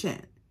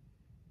attention.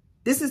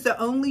 This is the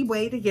only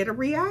way to get a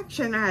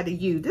reaction out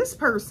of you. This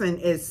person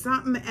is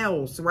something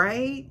else,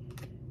 right?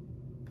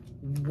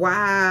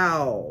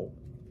 Wow.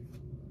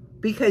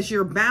 Because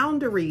your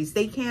boundaries,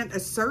 they can't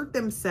assert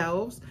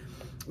themselves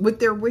with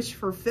their wish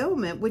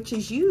fulfillment, which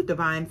is you,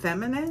 divine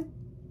feminine.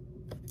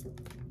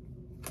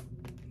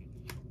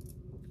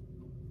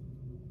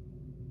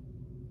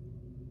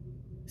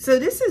 So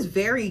this is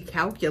very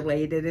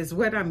calculated is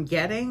what I'm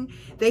getting.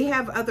 They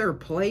have other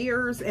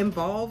players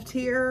involved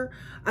here,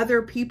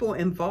 other people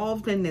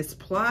involved in this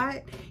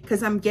plot,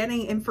 because I'm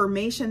getting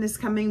information that's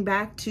coming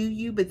back to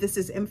you, but this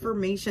is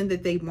information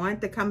that they want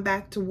to come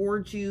back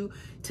towards you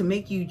to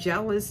make you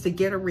jealous, to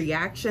get a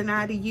reaction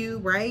out of you,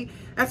 right?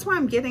 That's why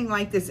I'm getting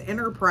like this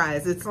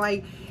enterprise. It's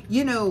like,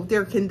 you know,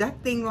 they're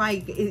conducting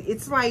like,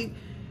 it's like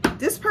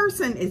this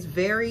person is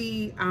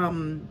very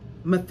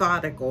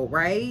methodical,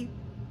 right?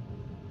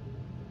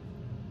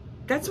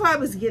 That's why I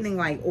was getting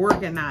like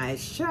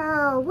organized.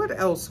 Child, what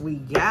else we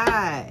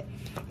got?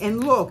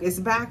 And look, it's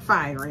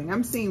backfiring.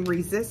 I'm seeing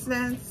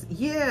resistance.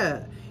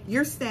 Yeah,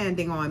 you're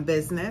standing on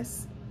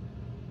business.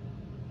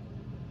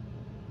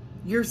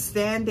 You're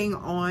standing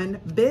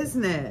on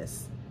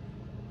business.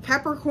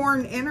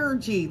 Capricorn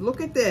energy.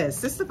 Look at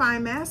this. This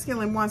divine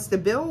masculine wants to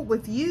build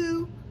with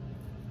you.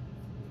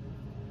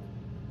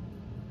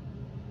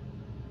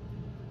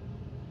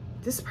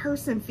 This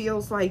person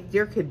feels like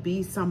there could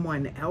be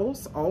someone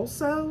else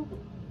also.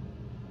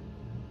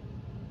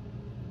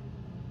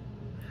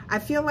 I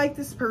feel like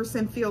this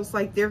person feels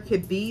like there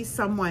could be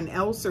someone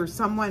else, or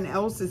someone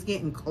else is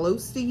getting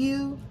close to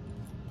you.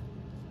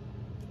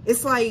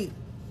 It's like,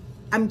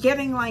 I'm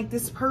getting like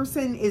this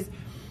person is,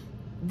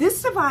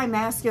 this divine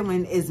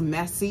masculine is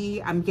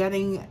messy. I'm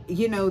getting,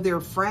 you know, they're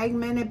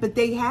fragmented, but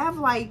they have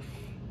like,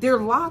 they're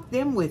locked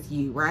in with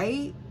you,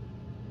 right?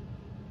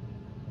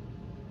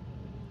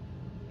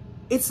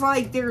 It's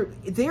like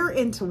their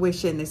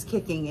intuition is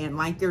kicking in.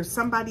 Like there's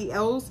somebody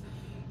else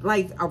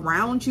like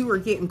around you or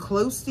getting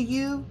close to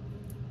you.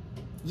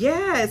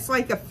 Yeah, it's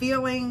like a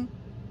feeling.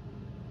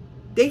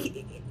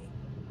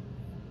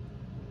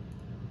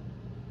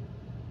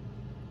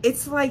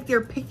 It's like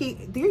they're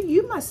picking,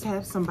 you must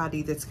have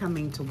somebody that's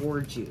coming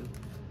towards you.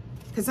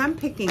 Because I'm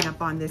picking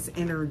up on this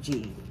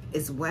energy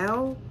as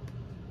well.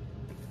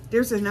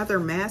 There's another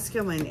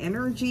masculine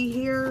energy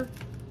here.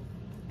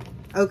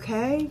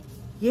 Okay.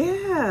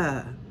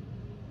 Yeah.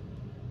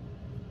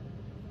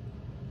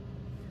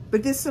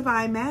 But this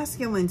divine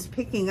masculine's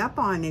picking up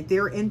on it.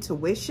 Their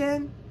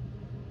intuition.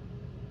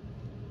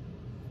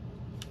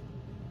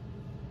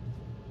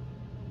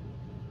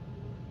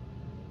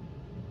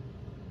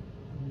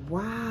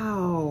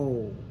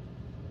 Wow.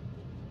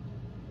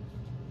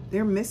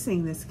 They're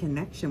missing this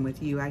connection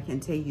with you. I can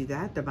tell you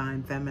that,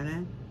 divine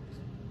feminine.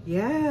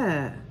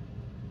 Yeah.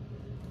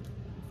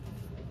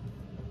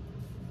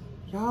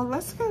 Y'all,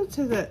 let's go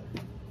to the...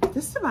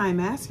 This Divine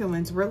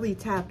Masculine's really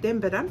tapped in,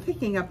 but I'm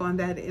picking up on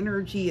that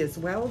energy as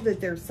well, that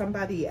there's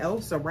somebody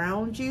else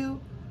around you.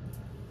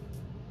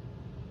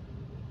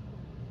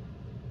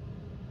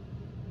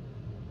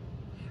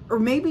 Or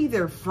maybe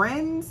their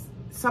friends,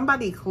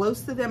 somebody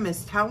close to them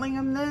is telling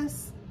them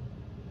this.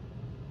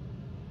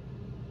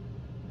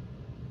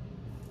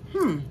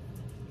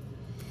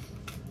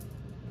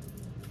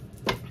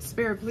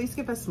 Spirit, please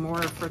give us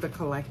more for the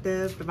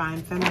collective,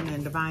 Divine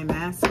Feminine, Divine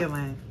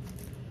Masculine.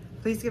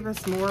 Please give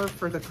us more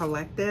for the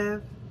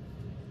collective.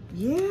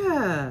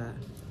 Yeah.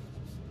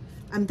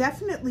 I'm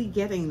definitely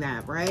getting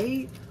that,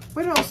 right?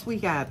 What else we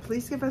got?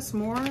 Please give us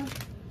more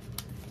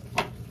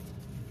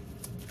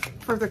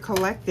for the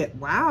collective.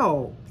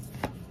 Wow.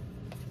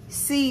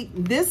 See,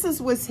 this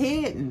is what's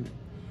hidden.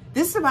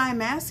 This Divine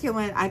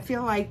Masculine, I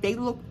feel like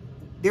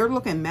they're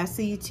looking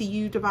messy to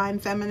you, Divine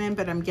Feminine,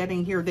 but I'm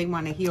getting here they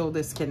want to heal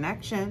this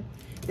connection.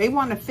 They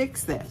want to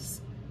fix this.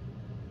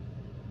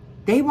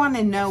 They want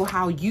to know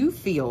how you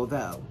feel,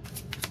 though.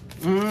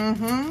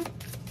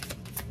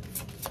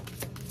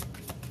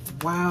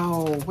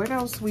 Wow, what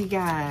else we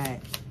got?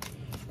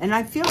 And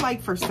I feel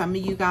like for some of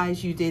you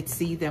guys, you did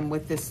see them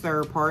with this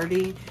third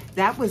party.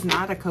 That was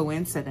not a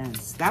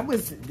coincidence. That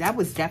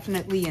was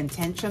definitely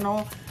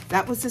intentional.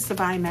 That was this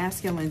Divine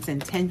Masculine's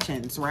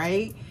intentions,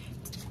 right?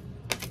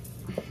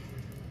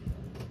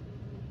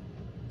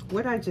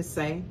 What'd I just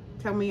say?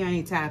 Tell me I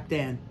ain't tapped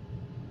in.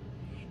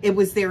 It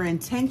was their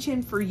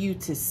intention for you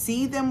to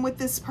see them with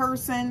this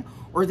person,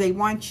 or they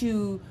want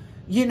you,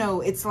 you know,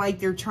 it's like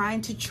they're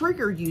trying to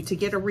trigger you to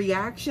get a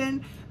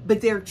reaction,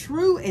 but their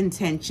true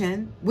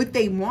intention, what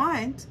they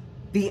want,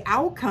 the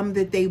outcome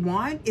that they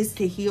want is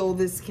to heal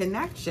this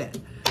connection.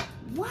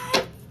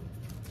 What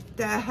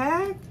the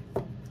heck?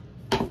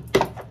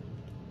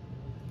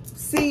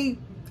 See,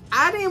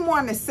 I didn't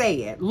want to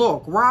say it.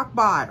 Look, rock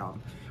bottom.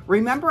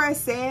 Remember I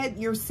said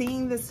you're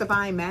seeing this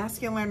Divine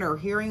Masculine or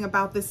hearing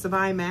about this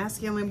Divine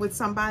Masculine with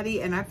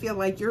somebody, and I feel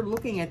like you're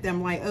looking at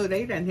them like, oh,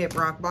 they done hit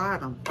rock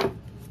bottom.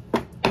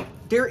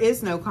 There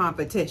is no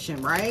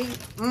competition, right?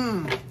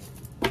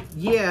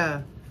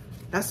 Yeah,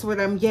 that's what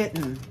I'm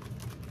getting,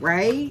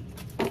 right?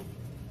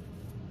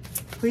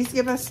 Please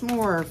give us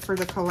more for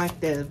the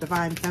collective,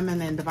 Divine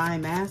Feminine,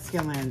 Divine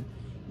Masculine.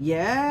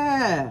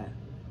 Yeah.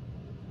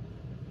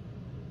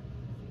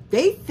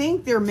 They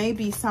think there may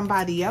be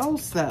somebody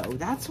else, though.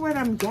 That's what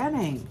I'm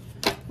getting.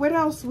 What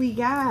else we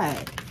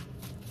got?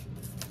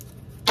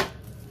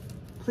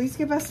 Please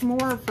give us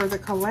more for the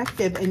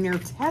collective, and they're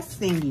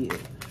testing you.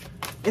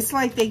 It's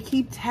like they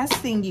keep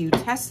testing you,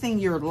 testing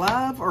your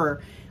love,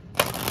 or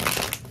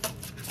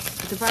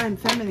Divine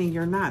Feminine,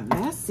 you're not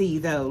messy,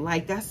 though.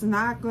 Like, that's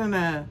not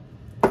gonna...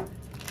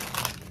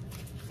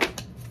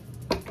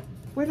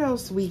 What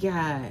else we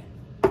got?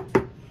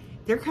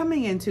 They're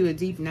coming into a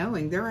deep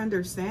knowing. They're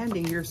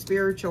understanding your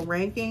spiritual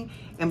ranking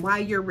and why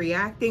you're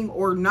reacting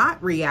or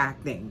not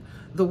reacting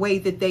the way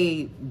that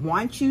they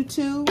want you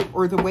to,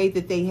 or the way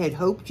that they had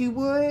hoped you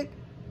would.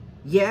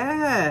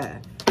 Yeah.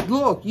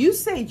 Look, you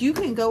said you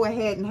can go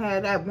ahead and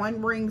have that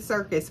one ring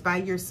circus by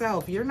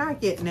yourself. You're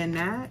not getting in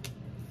that.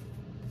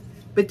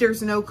 But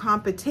there's no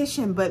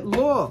competition. But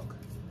look,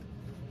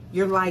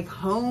 you're like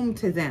home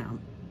to them.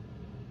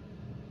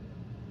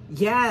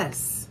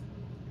 Yes.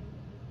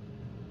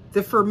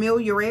 The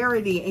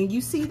familiarity. And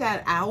you see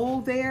that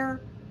owl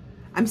there?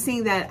 I'm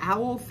seeing that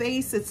owl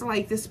face. It's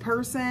like this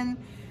person,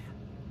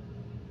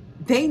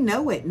 they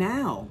know it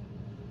now.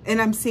 And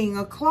I'm seeing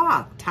a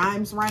clock.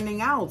 Time's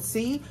running out.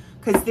 See?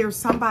 Because there's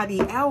somebody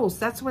else.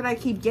 That's what I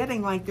keep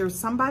getting. Like there's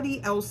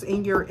somebody else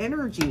in your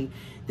energy.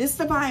 This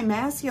Divine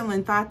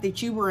Masculine thought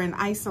that you were in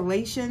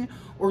isolation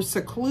or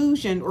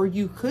seclusion, or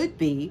you could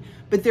be,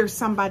 but there's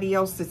somebody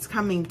else that's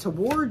coming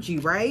towards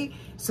you, right?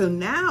 So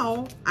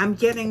now I'm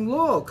getting,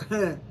 look,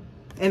 an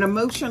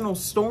emotional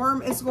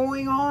storm is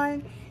going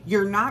on.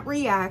 You're not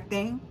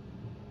reacting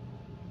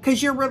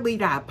because you're really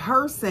that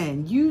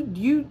person.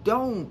 You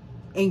don't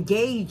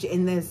engage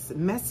in this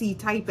messy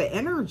type of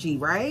energy,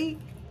 right?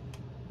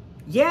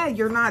 Yeah,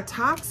 you're not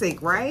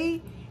toxic,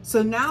 right?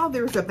 So now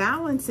there's a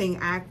balancing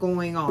act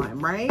going on,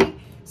 right?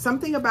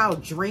 Something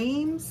about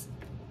dreams.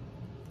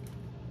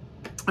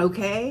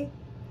 Okay?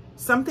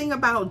 Something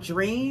about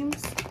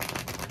dreams.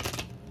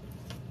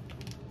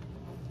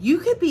 You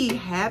could be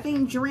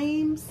having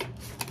dreams,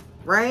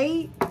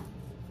 right?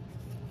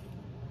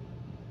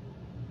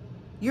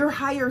 Your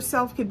higher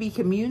self could be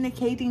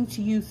communicating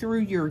to you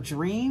through your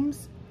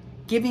dreams,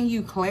 giving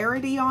you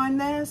clarity on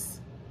this.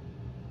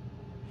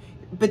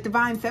 But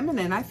Divine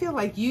Feminine, I feel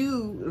like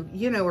you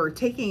know, are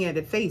taking it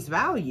at face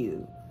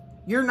value.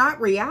 You're not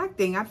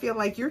reacting. I feel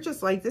like you're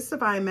just like, this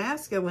Divine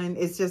Masculine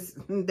is just,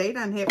 they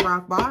done hit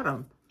rock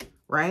bottom,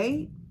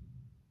 right?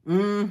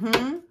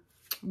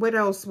 What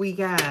else we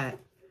got?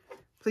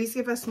 Please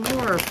give us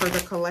more for the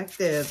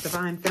collective,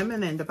 Divine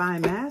Feminine,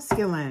 Divine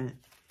Masculine.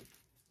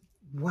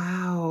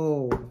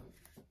 Wow.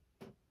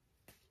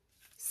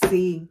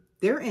 See,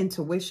 their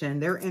intuition,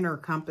 their inner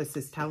compass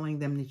is telling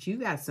them that you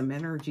got some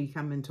energy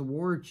coming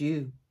towards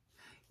you.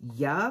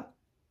 Yup.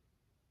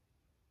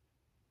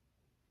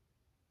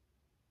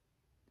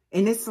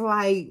 And it's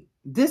like,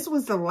 this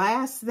was the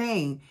last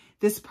thing.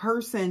 This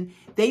person,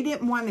 they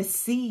didn't want to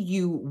see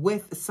you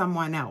with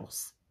someone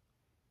else.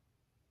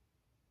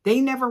 They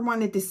never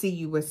wanted to see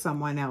you with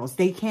someone else.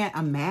 They can't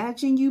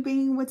imagine you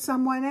being with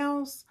someone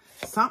else.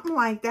 Something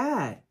like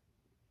that.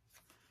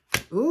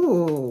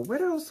 Ooh,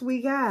 what else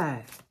we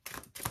got?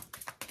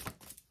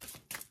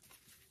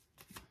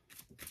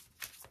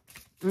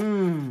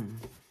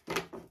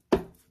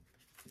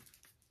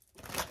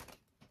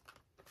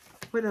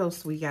 What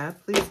else we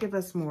got? Please give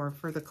us more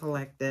for the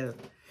collective.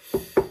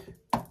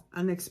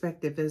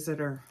 Unexpected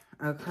visitor.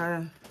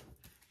 Okay.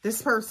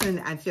 This person,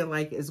 I feel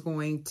like, is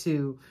going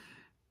to...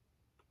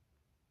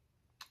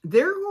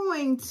 They're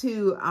going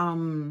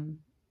to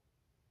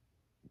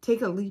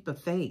take a leap of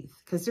faith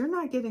because they're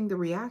not getting the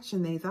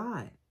reaction they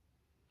thought.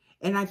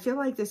 And I feel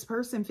like this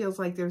person feels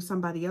like there's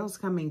somebody else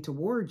coming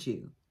towards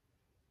you.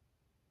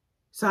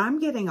 So I'm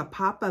getting a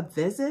pop-up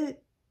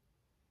visit.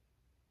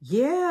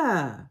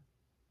 Yeah.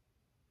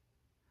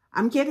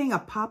 I'm getting a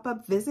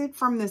pop-up visit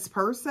from this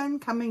person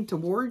coming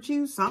towards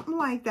you. Something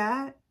like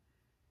that.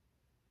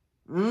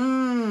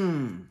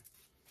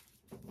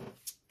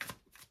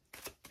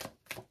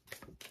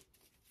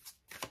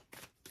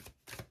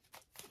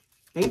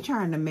 They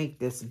trying to make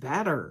this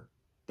better.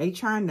 They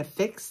trying to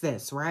fix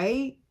this,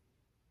 right?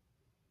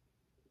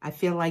 I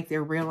feel like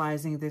they're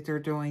realizing that they're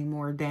doing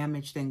more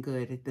damage than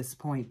good at this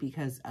point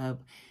because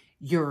of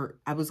your,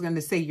 I was going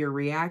to say your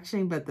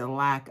reaction, but the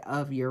lack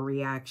of your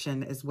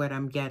reaction is what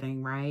I'm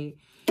getting, right?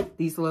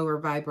 These lower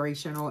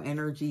vibrational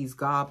energies,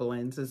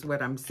 goblins, is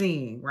what I'm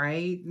seeing,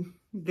 right?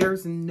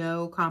 There's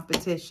no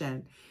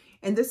competition.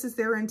 And this is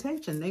their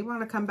intention. They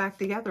want to come back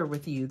together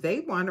with you. They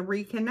want to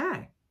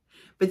reconnect.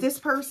 But this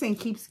person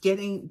keeps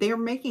getting, they're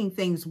making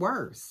things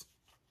worse.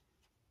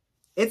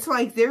 It's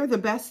like they're the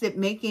best at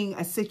making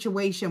a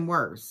situation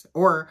worse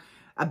or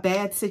a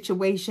bad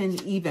situation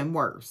even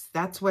worse.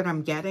 That's what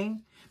I'm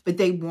getting. But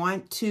they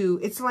want to,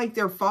 it's like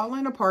they're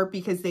falling apart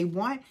because they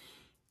want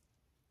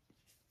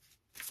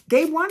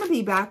to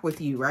be back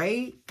with you,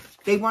 right?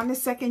 They want a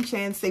second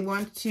chance. They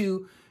want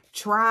to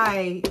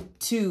try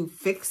to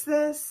fix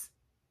this.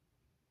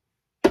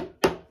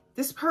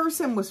 This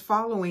person was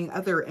following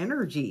other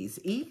energies,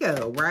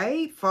 ego,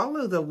 right?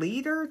 Follow the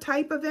leader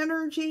type of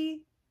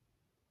energy.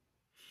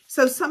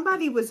 So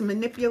somebody was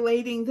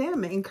manipulating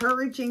them,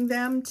 encouraging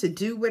them to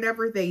do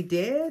whatever they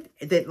did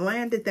that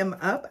landed them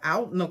up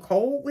out in the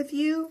cold with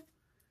you.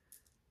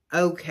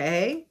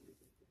 Okay.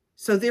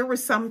 So there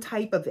was some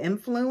type of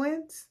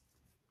influence.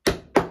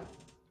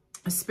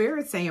 A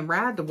spirit saying,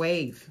 ride the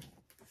wave.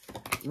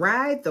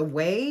 Ride the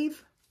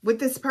wave. With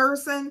this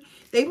person,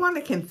 they want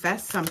to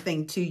confess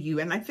something to you.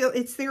 And I feel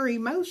it's their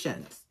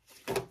emotions.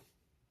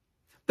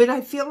 But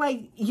I feel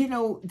like, you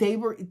know,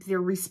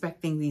 they're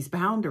respecting these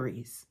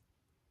boundaries.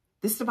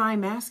 This divine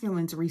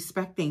masculine's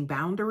respecting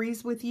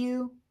boundaries with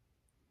you.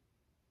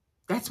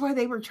 That's why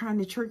they were trying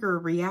to trigger a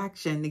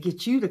reaction to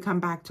get you to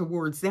come back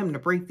towards them, to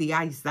break the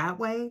ice that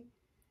way.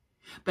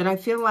 But I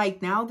feel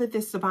like now that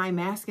this divine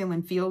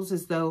masculine feels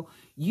as though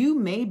you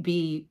may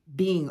be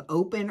being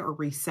open or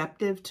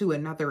receptive to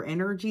another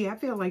energy, I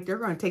feel like they're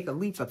going to take a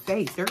leap of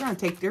faith. They're going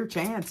to take their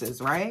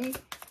chances, right?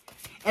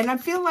 And I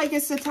feel like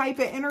it's the type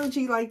of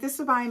energy like this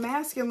divine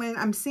masculine.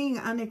 I'm seeing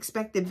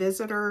unexpected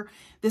visitor.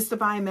 This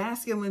divine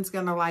masculine's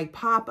going to like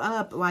pop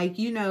up like,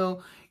 you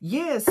know,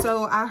 yeah,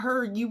 so I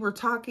heard you were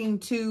talking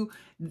to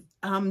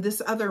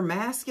this other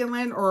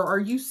masculine, or are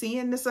you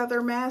seeing this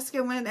other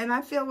masculine? And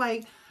I feel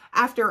like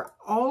after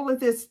all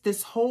of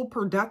this whole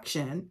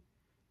production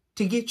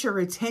to get your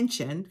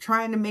attention,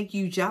 trying to make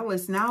you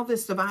jealous, now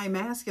this divine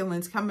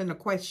masculine's coming to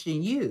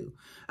question you.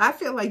 I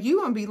feel like you're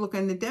going to be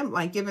looking at them,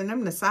 like giving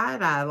them the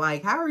side eye,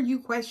 like, how are you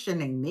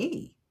questioning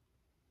me?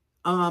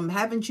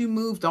 Haven't you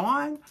moved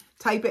on?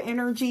 Type of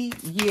energy.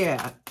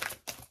 Yeah.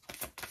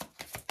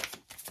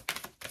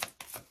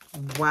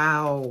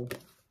 Wow.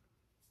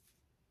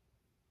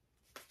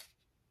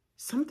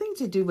 Something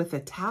to do with a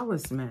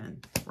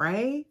talisman,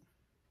 right?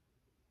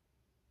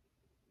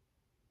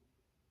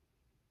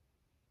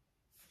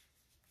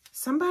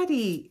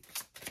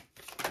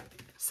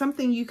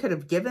 Something you could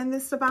have given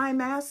this divine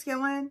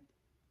masculine.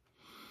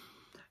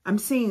 I'm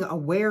seeing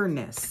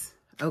awareness,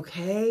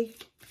 okay?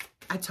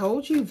 I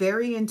told you,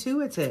 very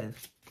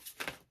intuitive.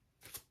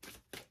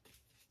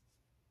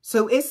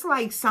 So it's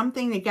like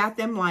something that got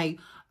them like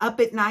up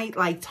at night,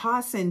 like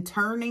tossing,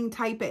 turning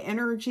type of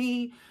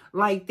energy.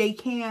 Like they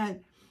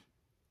can't,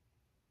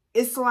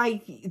 it's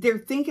like they're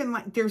thinking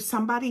like there's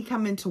somebody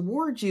coming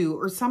towards you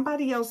or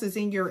somebody else is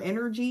in your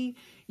energy.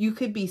 You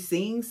could be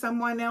seeing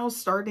someone else,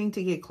 starting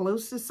to get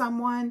close to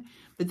someone.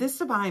 But this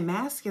divine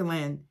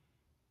masculine,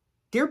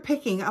 they're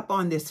picking up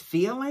on this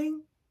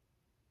feeling.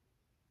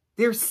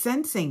 They're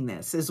sensing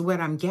this is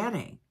what I'm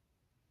getting.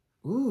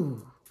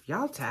 Ooh,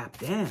 y'all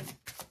tapped in.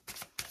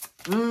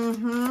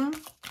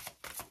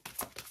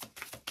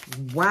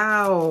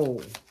 Wow.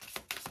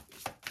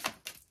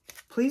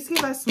 Please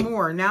give us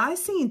more. Now, I've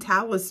seen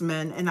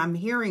talisman and I'm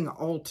hearing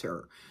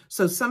altar.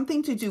 So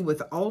something to do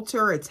with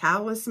altar, a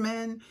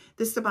talisman.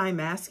 This divine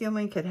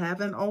masculine could have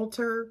an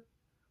altar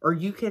or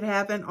you could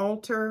have an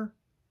altar.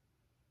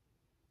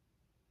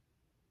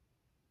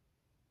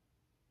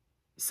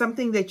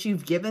 Something that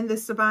you've given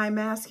this divine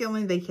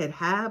masculine, they could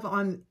have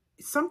on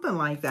something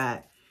like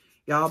that.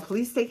 Y'all,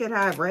 please take it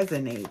how it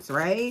resonates,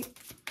 right?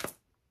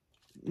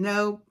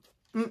 No.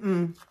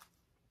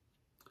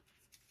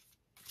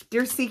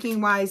 They're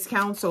seeking wise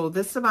counsel.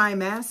 This divine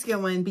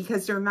masculine,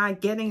 because they're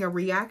not getting a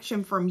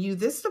reaction from you.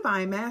 This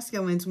divine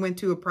masculines went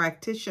to a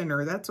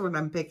practitioner. That's what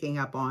I'm picking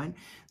up on.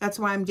 That's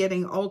why I'm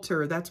getting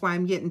altar. That's why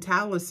I'm getting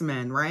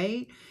talisman,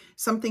 right?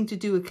 Something to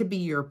do, it could be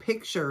your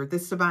picture.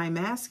 This divine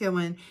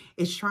masculine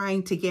is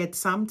trying to get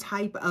some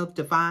type of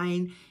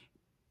divine,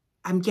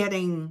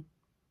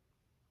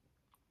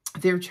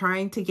 they're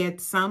trying to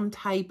get some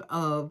type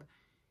of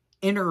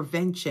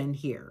intervention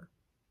here.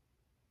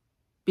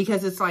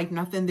 Because it's like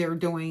nothing they're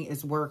doing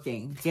is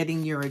working.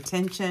 Getting your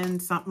attention,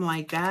 something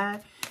like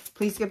that.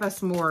 Please give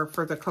us more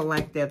for the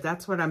collective.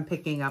 That's what I'm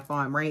picking up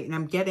on, right? And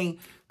I'm getting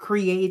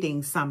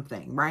creating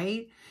something,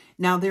 right?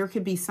 Now, there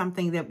could be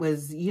something that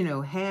was, you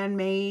know,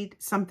 handmade,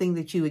 something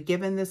that you had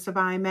given this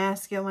divine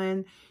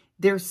masculine.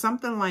 There's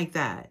something like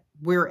that.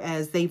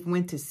 Whereas they've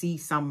went to see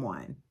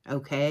someone,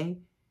 okay?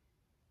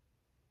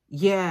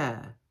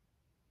 Yeah.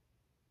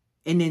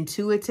 An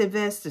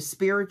intuitivist, a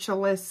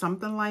spiritualist,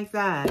 something like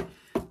that.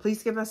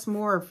 Please give us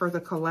more for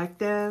the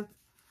collective.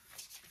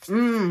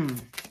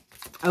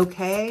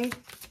 Okay.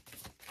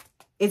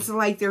 It's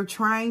like they're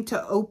trying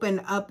to open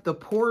up the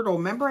portal.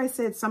 Remember I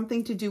said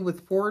something to do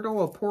with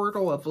portal, a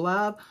portal of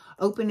love,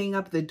 opening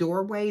up the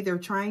doorway. They're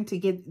trying to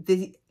get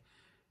the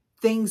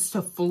things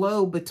to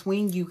flow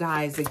between you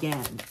guys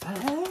again.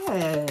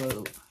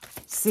 Oh,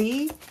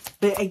 see?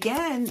 But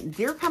again,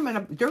 they're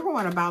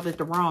going about it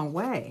the wrong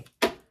way.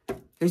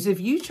 Because if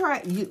you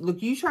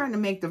you trying to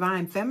make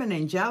divine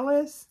feminine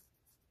jealous,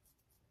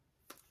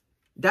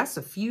 that's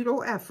a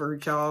futile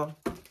effort, y'all.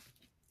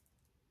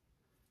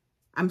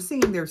 I'm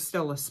seeing there's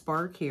still a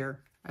spark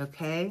here,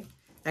 okay?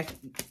 That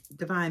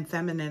divine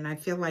feminine, I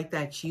feel like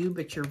that's you,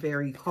 but you're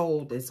very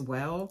cold as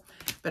well.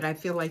 But I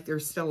feel like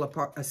there's still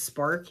a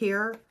spark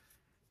here.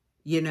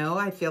 You know,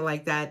 I feel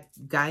like that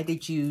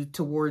guided you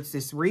towards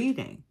this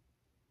reading.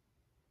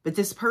 But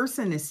this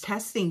person is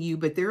testing you,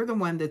 but they're the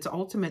one that's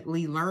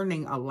ultimately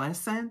learning a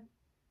lesson.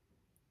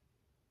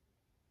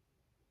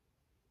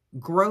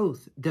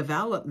 Growth,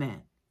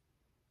 development.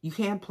 You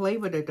can't play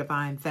with a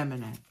divine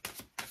feminine.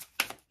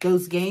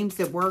 Those games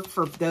that work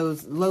for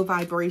those low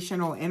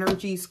vibrational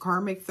energies,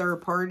 karmic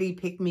third party,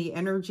 pick me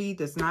energy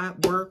does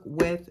not work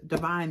with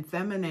divine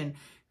feminine.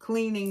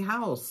 Cleaning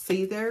house.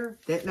 See there?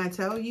 Didn't I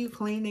tell you?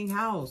 Cleaning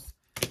house.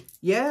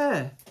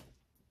 Yeah.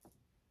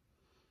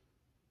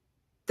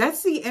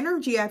 That's the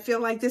energy. I feel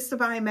like this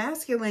divine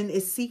masculine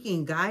is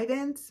seeking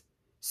guidance,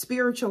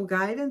 spiritual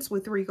guidance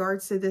with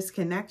regards to this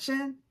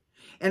connection.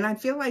 And I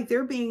feel like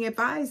they're being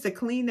advised to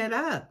clean it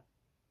up.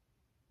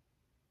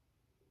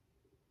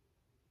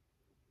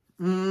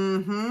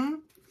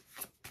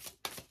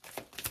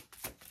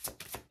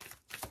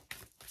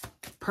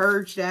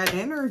 Purge that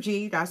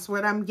energy. That's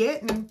what I'm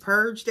getting.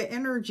 Purge the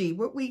energy.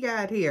 What we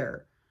got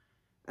here?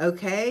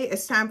 Okay,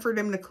 it's time for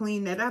them to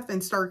clean it up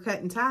and start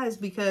cutting ties,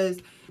 because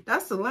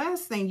that's the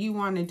last thing you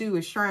want to do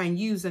is try and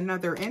use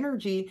another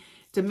energy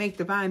to make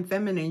divine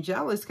feminine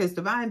jealous, because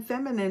divine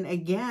feminine,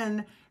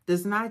 again,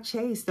 does not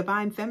chase.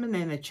 Divine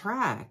feminine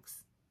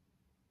attracts.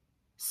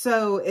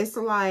 So it's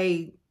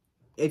like,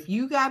 if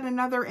you got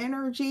another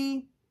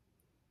energy,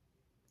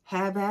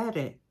 have at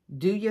it.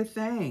 Do your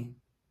thing.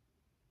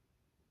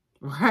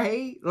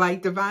 Right?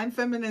 Like divine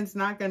feminine's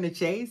not going to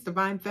chase.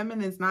 Divine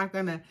feminine's not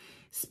going to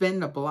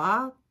spin the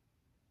block.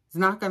 It's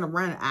not going to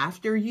run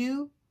after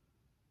you.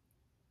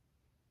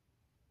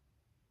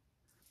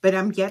 But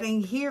I'm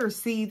getting here.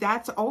 See,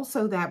 that's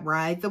also that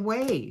ride the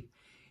wave.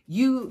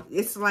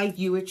 It's like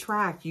you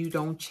attract, you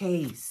don't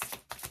chase.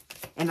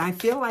 And I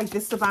feel like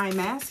this divine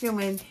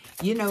masculine,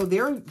 you know,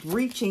 they're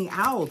reaching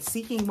out,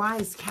 seeking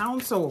wise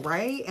counsel,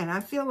 right? And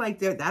I feel like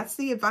that's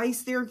the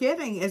advice they're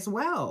getting as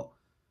well.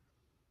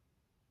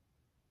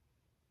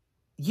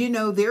 You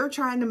know, they're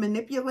trying to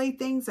manipulate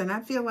things, and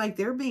I feel like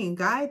they're being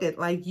guided.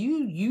 Like,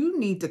 you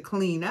need to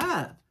clean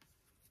up.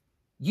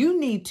 You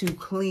need to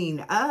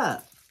clean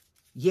up.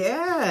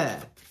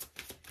 Yeah.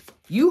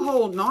 You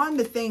holding on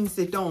to things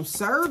that don't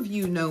serve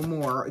you no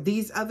more.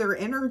 These other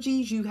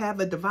energies, you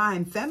have a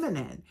divine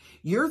feminine.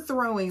 You're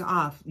throwing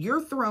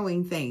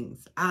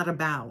things out of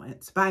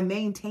balance by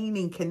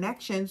maintaining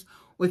connections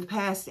with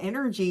past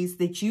energies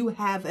that you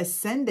have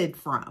ascended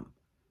from.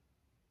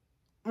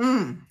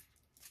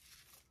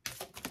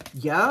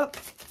 Yup.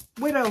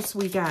 What else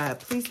we got?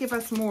 Please give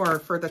us more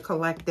for the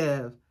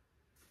collective.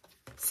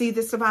 See,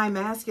 this divine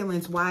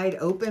masculine's wide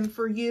open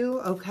for you,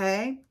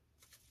 okay?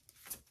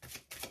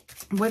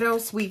 What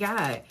else we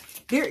got?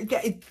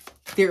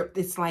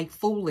 It's like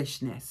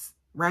foolishness,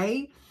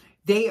 right?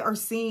 They are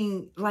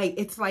seeing, like,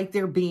 it's like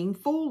they're being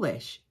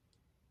foolish.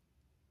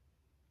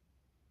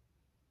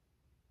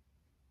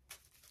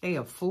 They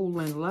a fool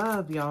in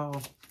love,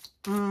 y'all.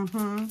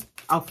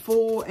 A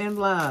fool in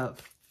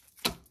love.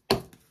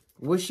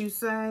 What you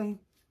say?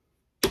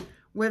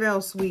 What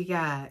else we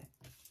got?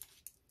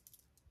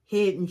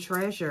 Hidden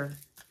treasure.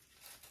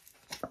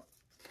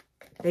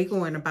 They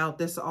going about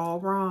this all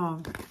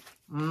wrong.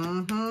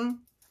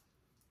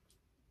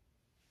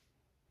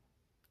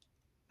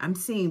 I'm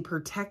seeing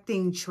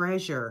protecting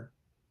treasure.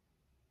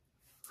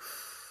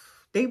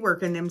 They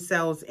working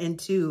themselves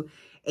into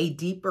a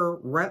deeper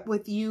rut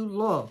with you.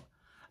 Look,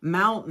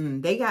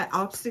 mountain. They got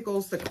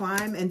obstacles to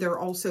climb, and they're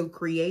also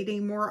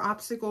creating more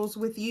obstacles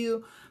with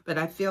you. But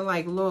I feel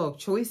like, look,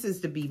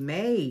 choices to be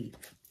made.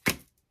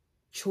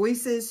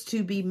 Choices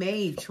to be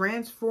made.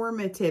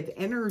 Transformative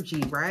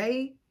energy,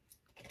 right?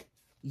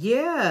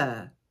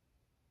 Yeah.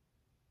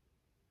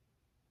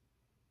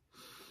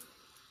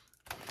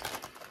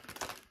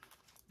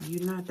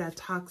 You're not that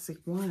toxic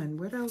one.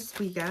 What else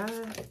we got?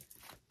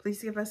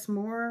 Please give us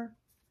more.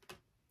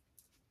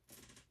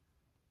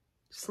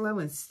 Slow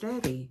and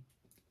steady.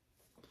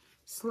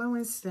 Slow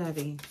and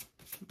steady.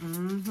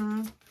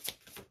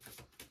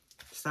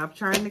 Stop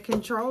trying to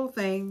control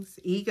things.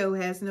 Ego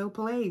has no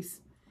place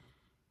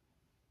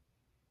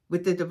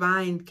with the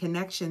divine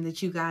connection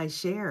that you guys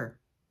share.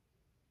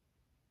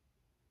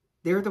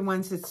 They're the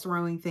ones that's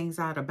throwing things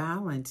out of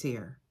balance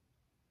here.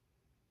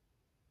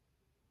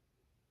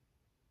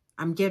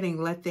 I'm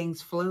getting let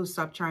things flow.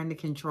 Stop trying to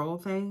control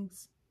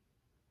things.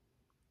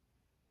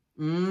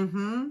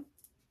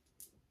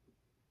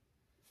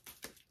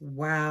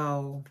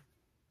 Wow.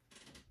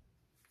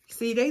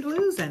 See, they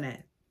losing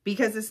it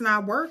because it's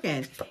not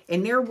working.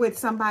 And they're with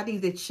somebody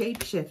that's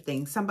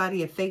shape-shifting,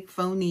 somebody a fake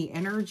phony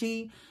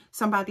energy,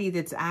 somebody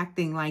that's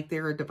acting like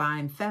they're a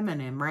divine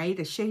feminine, right?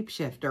 A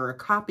shapeshifter, a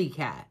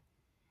copycat.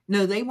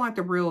 No, they want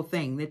the real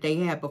thing that they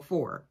had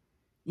before.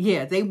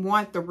 Yeah, they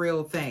want the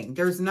real thing.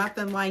 There's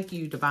nothing like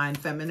you, divine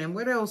feminine.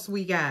 What else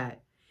we got?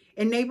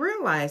 And they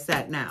realize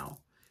that now.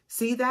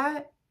 See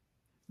that?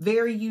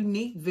 Very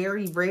unique,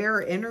 very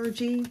rare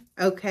energy.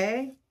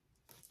 Okay.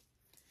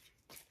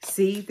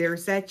 See,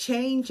 there's that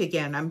change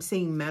again. I'm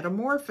seeing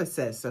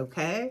metamorphosis.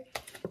 Okay.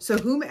 So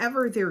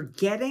whomever they're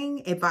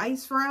getting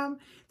advice from,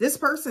 this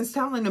person's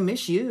telling them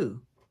it's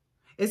you.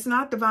 It's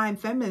not divine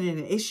feminine.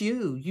 It's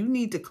you. You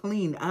need to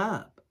clean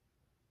up.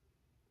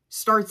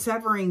 Start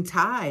severing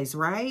ties,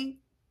 right?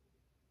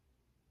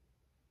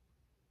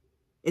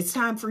 It's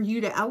time for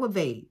you to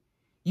elevate.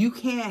 You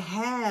can't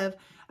have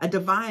a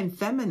divine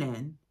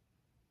feminine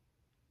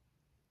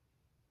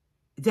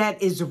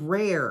that is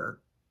rare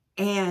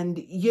and,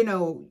 you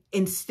know,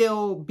 and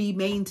still be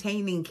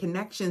maintaining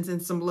connections in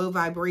some low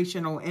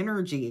vibrational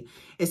energy.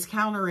 It's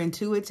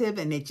counterintuitive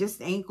and it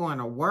just ain't going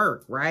to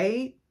work,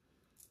 right?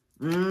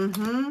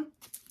 They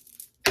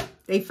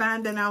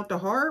finding out the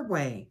hard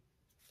way.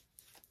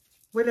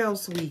 What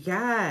else we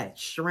got?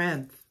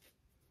 Strength.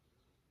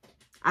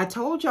 I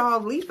told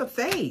y'all, leap of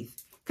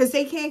faith, because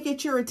they can't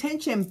get your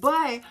attention.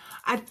 But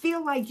I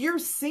feel like you're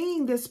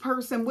seeing this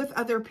person with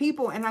other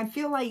people, and I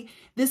feel like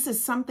this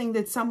is something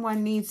that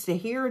someone needs to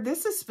hear.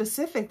 This is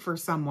specific for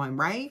someone,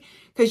 right?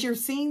 Because you're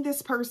seeing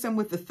this person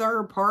with the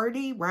third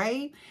party,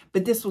 right?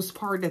 But this was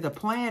part of the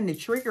plan to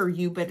trigger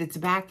you, but it's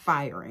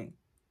backfiring,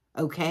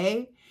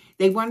 okay?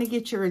 They want to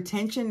get your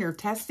attention. They're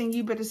testing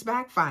you, but it's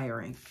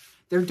backfiring.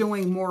 They're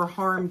doing more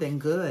harm than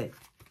good.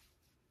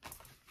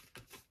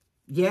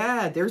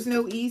 Yeah, there's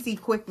no easy,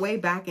 quick way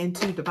back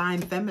into divine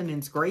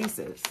feminine's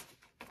graces.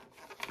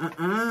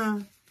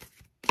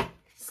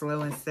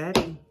 Slow and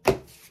steady.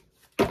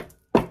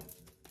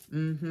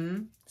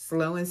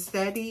 Slow and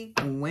steady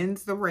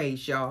wins the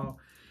race, y'all.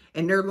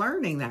 And they're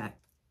learning that.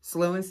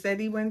 Slow and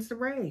steady wins the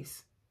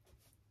race.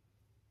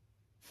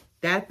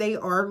 That they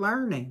are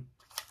learning.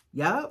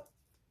 Yup.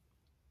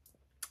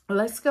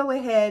 Let's go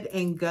ahead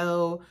and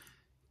go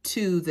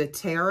to the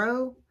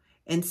tarot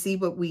and see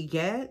what we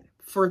get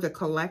for the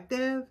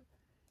collective.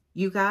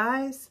 You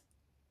guys?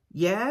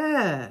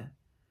 Yeah.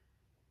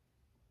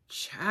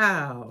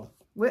 Ciao.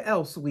 What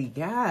else we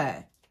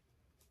got?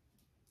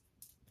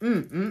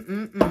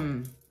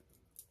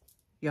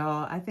 Y'all,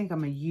 I think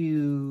I'm going to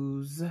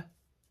use...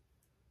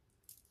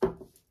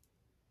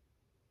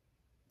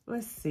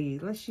 Let's see.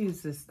 Let's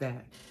use this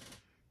deck.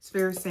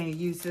 Spirit saying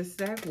use this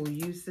deck. We'll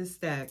use this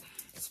deck.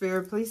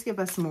 Spirit, please give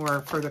us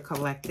more for the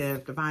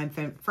collective. Divine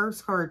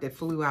first card that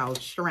flew out.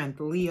 Strength.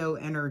 Leo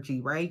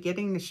energy, right?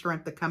 Getting the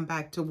strength to come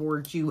back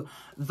towards you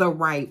the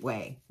right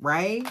way,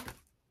 right?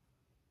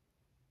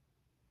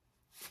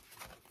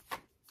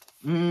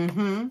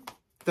 The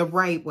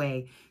right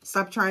way.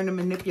 Stop trying to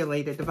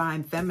manipulate a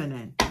divine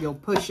feminine. You'll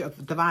push a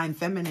divine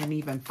feminine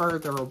even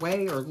further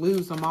away or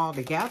lose them all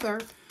together.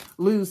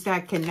 Lose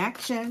that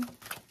connection.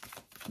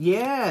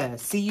 Yeah.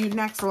 See you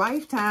next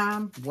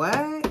lifetime.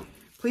 What?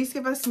 Please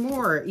give us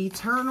more.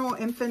 Eternal,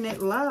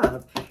 infinite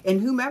love. And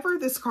whomever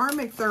this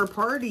karmic third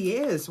party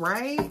is,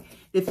 right?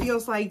 It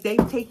feels like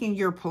they've taken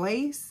your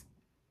place.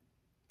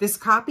 This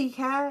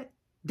copycat,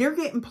 they're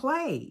getting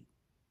played.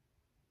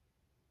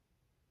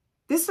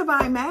 This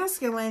divine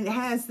masculine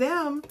has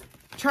them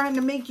trying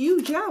to make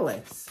you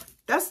jealous.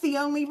 That's the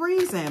only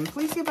reason.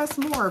 Please give us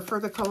more for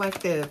the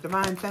collective.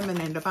 Divine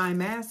feminine, divine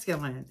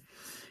masculine.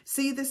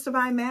 See, this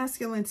divine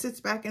masculine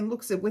sits back and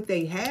looks at what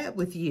they had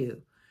with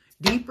you.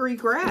 Deep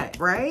regret,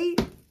 right?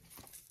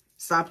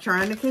 Stop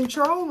trying to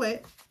control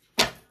it.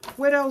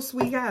 What else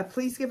we got?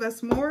 Please give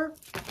us more.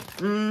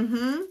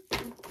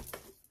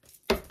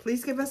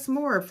 Please give us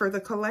more for the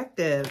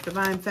collective.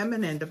 Divine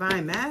Feminine,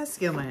 Divine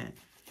Masculine.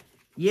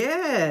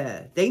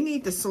 Yeah, they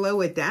need to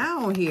slow it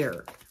down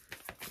here.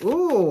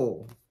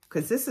 Ooh,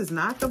 because this is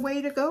not the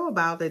way to go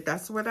about it.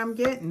 That's what I'm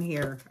getting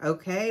here.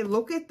 Okay,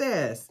 look at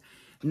this.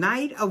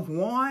 Knight of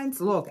Wands.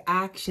 Look,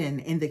 action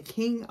and the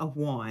King of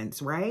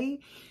Wands, right?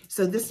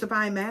 So this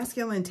Divine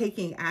Masculine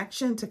taking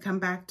action to come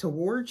back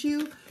towards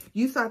you.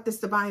 You thought this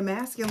Divine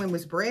Masculine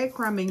was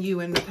breadcrumbing you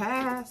in the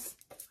past.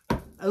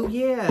 Oh,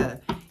 yeah.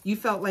 You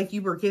felt like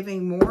you were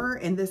giving more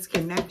in this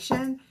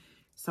connection.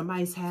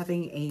 Somebody's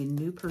having a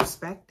new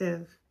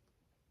perspective.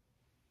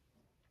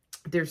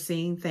 They're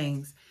seeing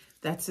things.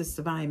 That's this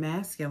Divine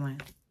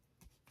Masculine.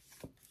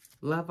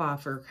 Love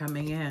offer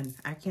coming in.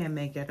 I can't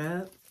make it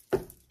up.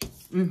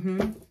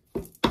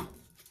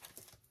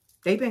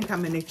 They've been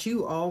coming at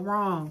you all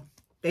wrong.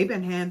 They've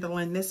been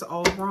handling this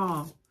all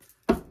wrong.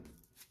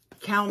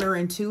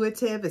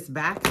 Counterintuitive. It's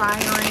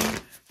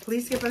backfiring.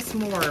 Please give us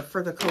more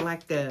for the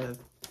collective.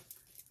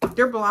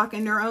 They're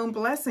blocking their own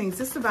blessings.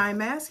 This Divine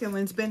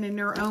Masculine's been in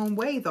their own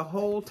way the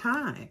whole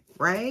time,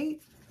 right?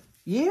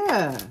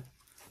 Yeah.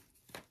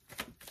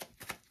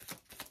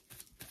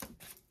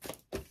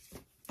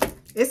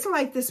 It's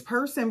like this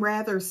person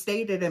rather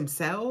stay to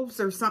themselves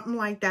or something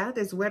like that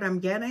is what I'm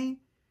getting.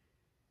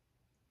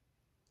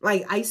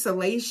 Like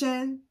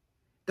isolation.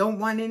 Don't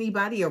want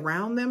anybody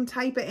around them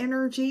type of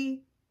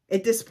energy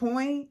at this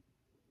point.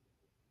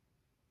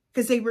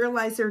 Because they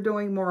realize they're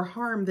doing more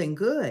harm than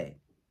good.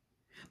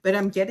 But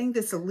I'm getting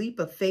this leap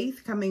of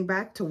faith coming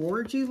back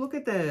towards you. Look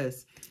at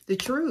this. The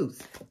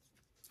truth.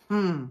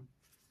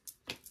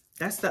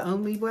 That's the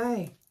only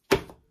way.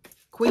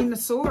 Queen of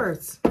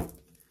Swords.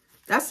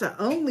 That's the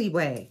only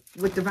way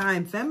with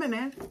Divine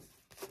Feminine.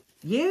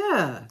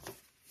 Yeah.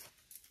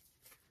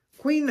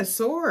 Queen of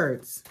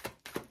Swords.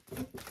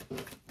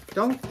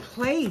 Don't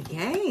play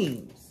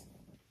games.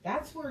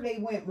 That's where they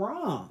went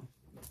wrong,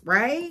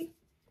 right?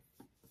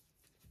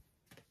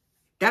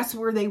 That's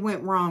where they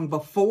went wrong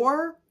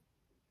before.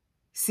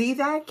 See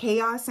that?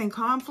 Chaos and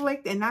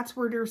conflict, and that's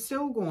where they're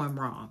still going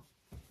wrong.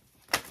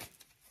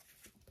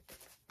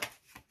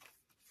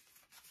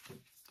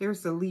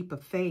 There's a leap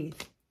of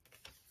faith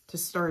to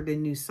start a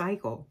new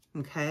cycle,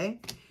 okay?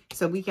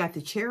 So we got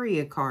the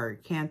Chariot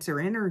card, Cancer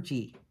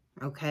energy,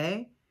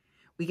 okay?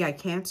 We got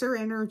Cancer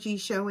energy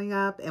showing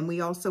up, and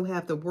we also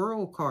have the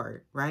World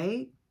card,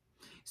 right?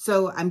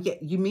 So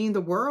you mean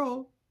the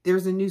World?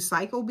 There's a new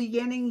cycle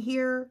beginning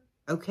here,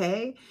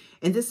 okay?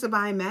 And this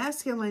Divine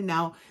Masculine,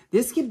 now,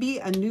 this could be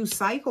a new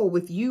cycle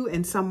with you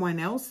and someone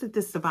else that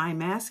this Divine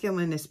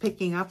Masculine is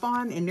picking up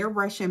on, and they're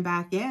rushing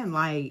back in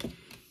like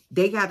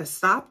they got to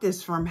stop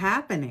this from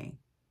happening.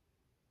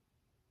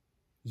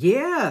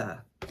 Yeah.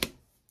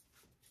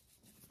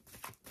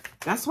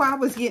 That's why I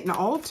was getting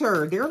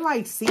altered. They're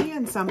like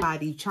seeing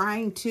somebody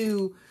trying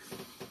to...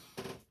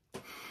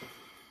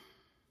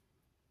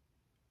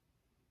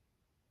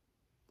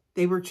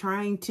 They were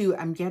trying to,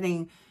 I'm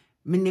getting,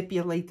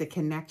 manipulate the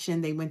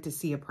connection. They went to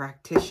see a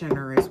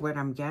practitioner is what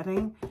I'm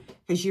getting.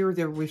 Because you're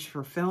their wish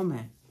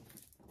fulfillment.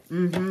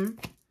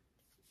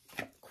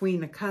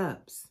 Queen of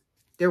Cups.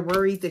 They're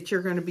worried that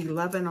you're going to be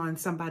loving on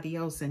somebody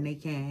else and they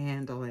can't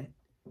handle it.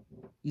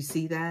 You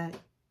see that?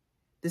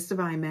 This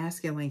Divine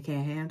Masculine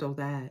can't handle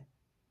that.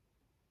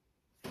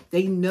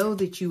 They know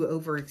that you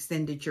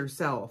overextended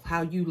yourself,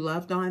 how you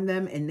loved on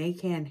them, and they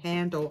can't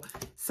handle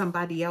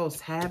somebody else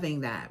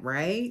having that,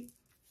 right?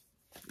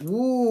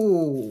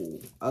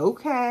 Ooh,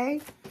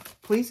 okay.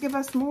 Please give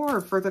us more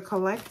for the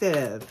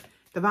collective.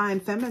 Divine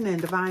Feminine,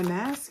 Divine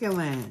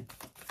Masculine.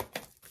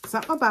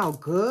 Something about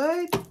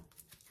good?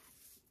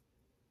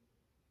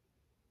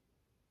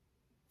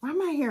 Why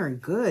am I hearing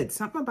good?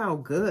 Something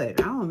about good.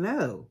 I don't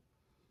know.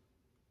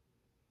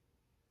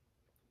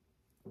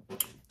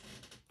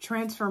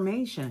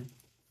 Transformation.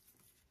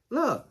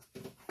 Look.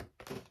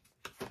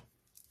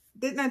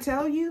 Didn't I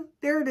tell you?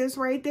 There it is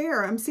right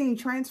there. I'm seeing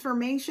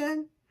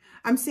transformation.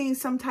 I'm seeing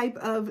some type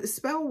of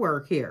spell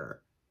work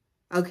here.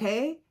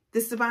 Okay?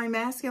 This Divine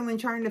Masculine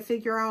trying to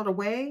figure out a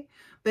way.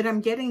 But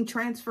I'm getting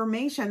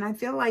transformation. I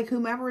feel like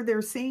whomever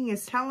they're seeing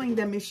is telling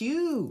them it's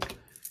you.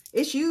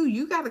 It's you.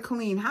 You got to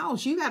clean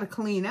house. You got to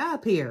clean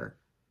up here.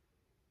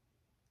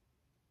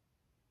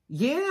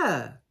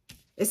 Yeah.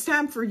 It's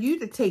time for you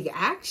to take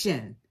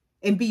action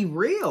and be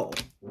real.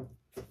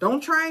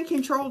 Don't try and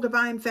control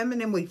Divine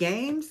Feminine with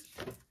games.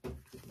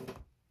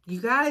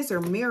 You guys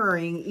are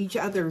mirroring each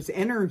other's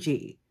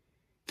energy.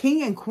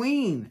 King and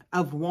Queen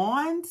of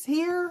Wands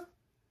here.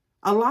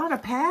 A lot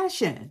of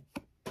passion.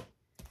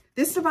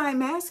 This Divine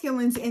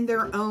Masculine's in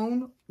their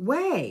own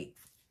way.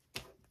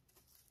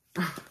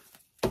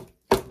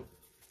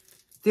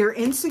 Their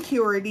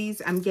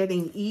insecurities, I'm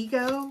getting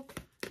ego.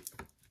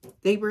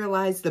 They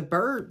realize the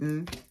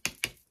burden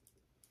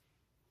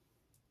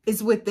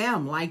is with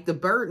them. Like the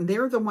burden,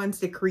 they're the ones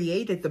that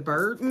created the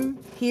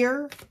burden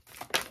here.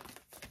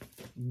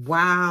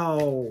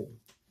 Wow.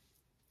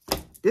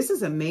 This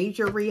is a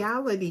major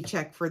reality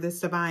check for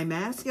this Divine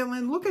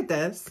Masculine. Look at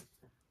this.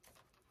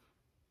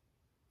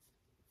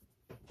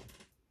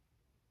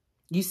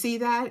 You see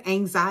that?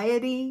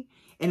 Anxiety,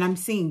 and I'm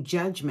seeing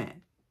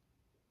judgment.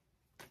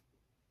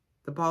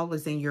 The ball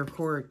is in your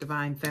court,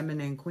 Divine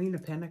Feminine, Queen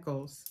of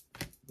Pentacles.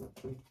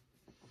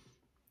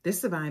 This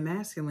Divine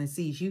Masculine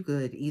sees you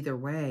good either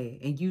way,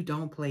 and you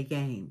don't play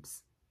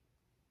games.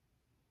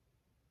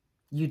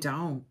 You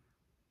don't.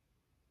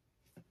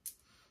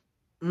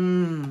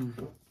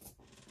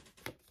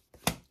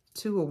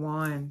 Two of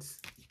Wands.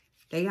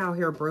 They out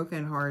here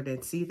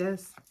brokenhearted. See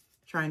this?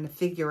 Trying to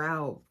figure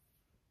out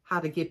how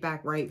to get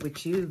back right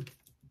with you.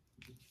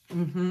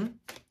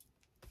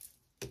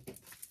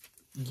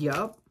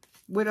 Yup.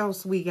 What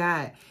else we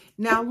got?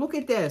 Now look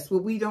at this.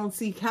 What we don't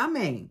see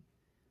coming.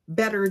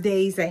 Better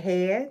days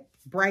ahead.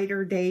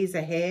 Brighter days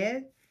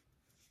ahead.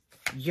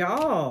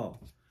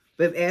 Y'all.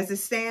 But as it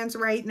stands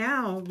right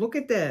now, look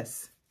at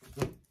this.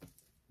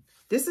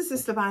 This is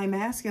this Divine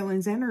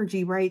Masculine's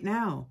energy right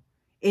now.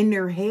 In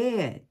their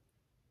head.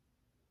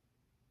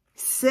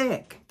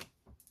 Sick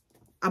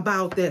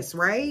about this,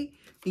 right?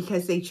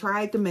 Because they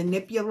tried to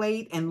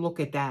manipulate, and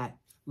look at that.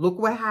 Look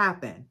what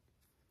happened.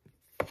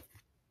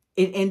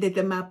 It ended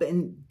them up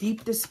in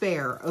deep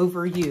despair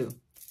over you.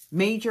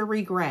 Major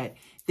regret.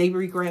 They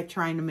regret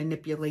trying to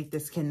manipulate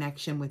this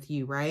connection with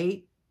you,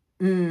 right?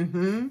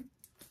 They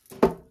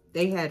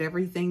had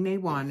everything they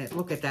wanted.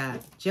 Look at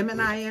that.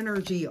 Gemini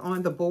energy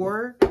on the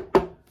board.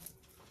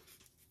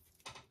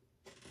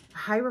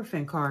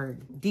 Hierophant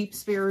card. Deep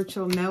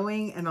spiritual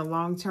knowing and a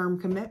long-term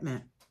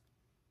commitment.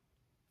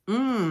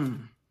 Good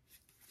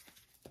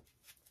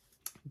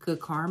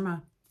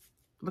karma.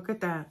 Look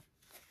at that.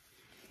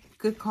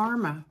 Good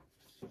karma.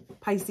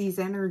 Pisces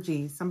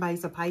energy.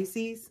 Somebody's a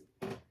Pisces.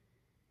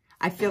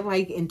 I feel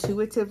like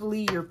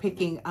intuitively you're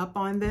picking up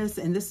on this,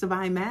 and this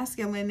Divine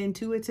Masculine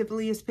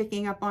intuitively is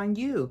picking up on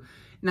you.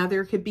 Now,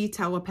 there could be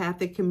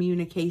telepathic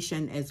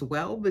communication as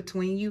well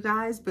between you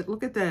guys, but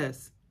look at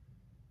this.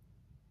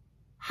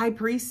 High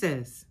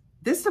Priestess.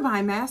 This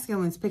Divine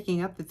Masculine's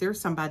picking up that there's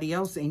somebody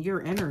else in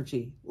your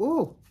energy.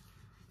 Ooh.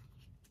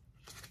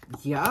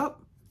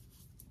 Yup.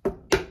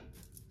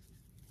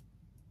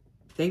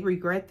 They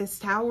regret this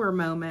Tower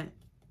moment.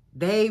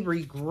 They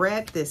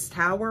regret this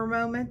Tower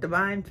moment,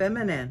 Divine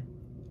Feminine.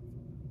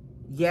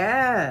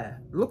 Yeah,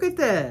 look at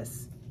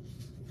this.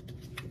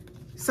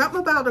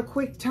 Something about a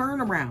quick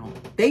turnaround.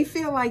 They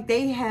feel like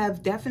they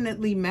have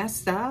definitely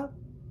messed up.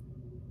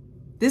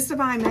 This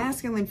Divine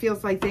Masculine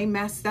feels like they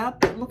messed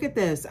up, but look at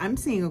this. I'm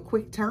seeing a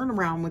quick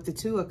turnaround with the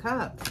Two of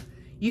Cups.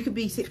 You could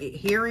be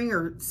hearing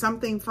or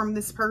something from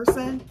this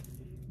person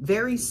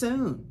very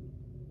soon.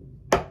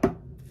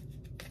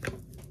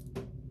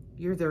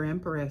 You're their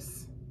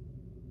Empress.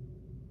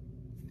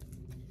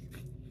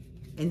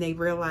 And they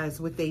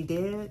realize what they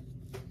did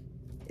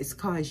is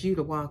cause you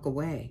to walk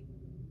away.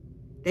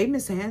 They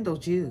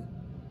mishandled you.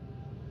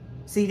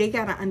 See, they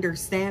got to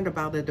understand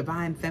about the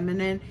Divine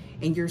Feminine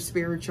and your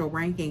spiritual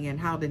ranking and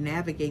how to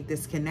navigate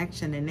this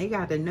connection. And they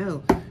got to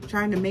know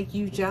trying to make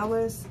you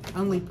jealous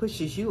only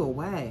pushes you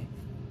away.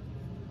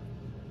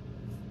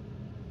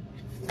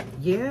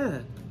 Yeah.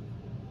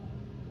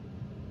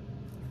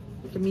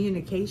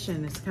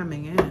 Communication is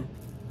coming in.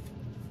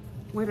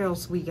 What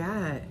else we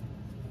got?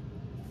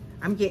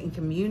 I'm getting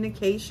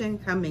communication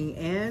coming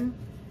in.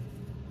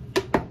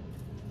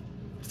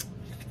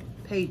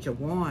 Page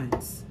of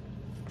Wands.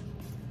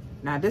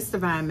 Now, this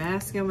Divine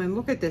Masculine,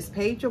 look at this.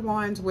 Page of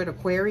Wands with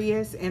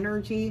Aquarius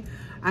energy.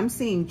 I'm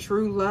seeing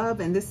true love,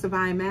 and this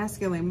Divine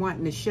Masculine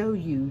wanting to show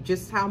you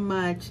just how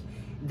much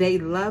they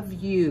love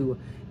you.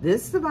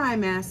 This Divine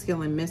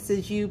Masculine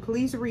misses you.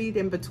 Please read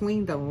in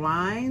between the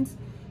lines.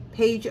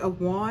 Page of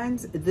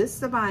Wands, this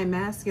Divine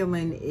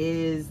Masculine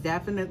is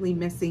definitely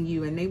missing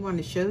you, and they want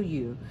to show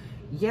you.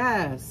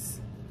 Yes.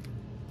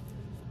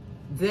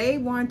 They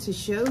want to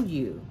show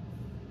you.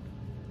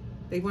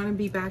 They want to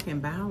be back in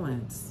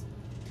balance.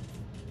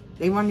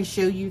 They want to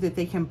show you that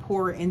they can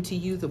pour into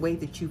you the way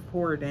that you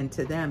poured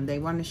into them. They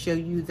want to show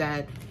you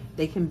that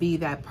they can be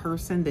that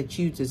person that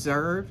you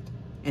deserved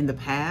in the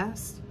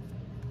past.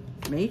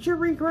 Major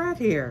regret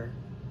here.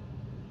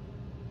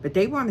 But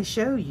they want to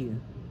show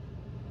you.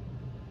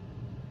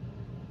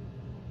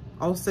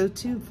 Also,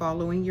 too,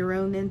 following your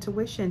own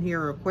intuition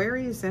here.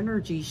 Aquarius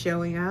energy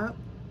showing up.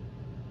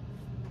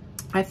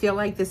 I feel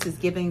like this is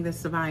giving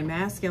this Divine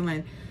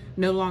Masculine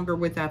no longer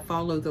with that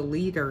follow the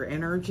leader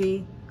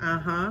energy.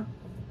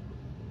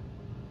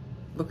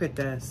 Look at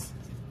this.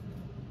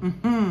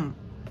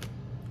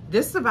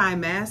 This Divine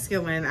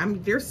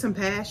Masculine, there's some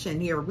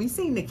passion here. We've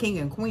seen the King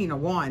and Queen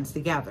of Wands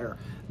together,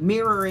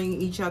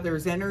 mirroring each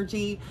other's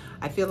energy.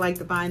 I feel like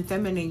Divine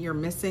Feminine, you're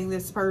missing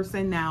this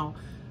person. Now,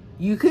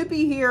 you could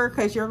be here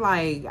because you're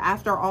like,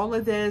 after all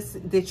of this,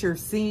 that you're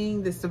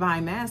seeing this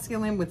Divine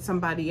Masculine with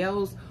somebody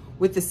else,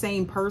 with the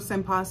same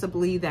person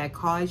possibly that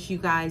caused you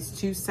guys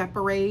to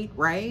separate,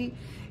 right?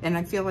 And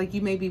I feel like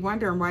you may be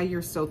wondering why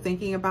you're still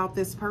thinking about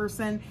this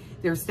person.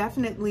 There's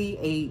definitely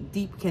a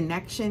deep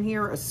connection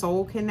here, a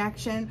soul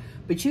connection,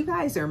 but you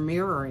guys are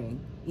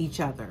mirroring each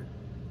other.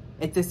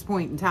 at this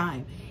point in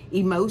time.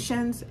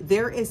 Emotions,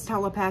 there is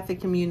telepathic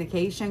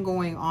communication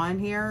going on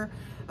here.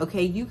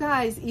 Okay, you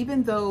guys,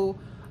 even though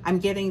I'm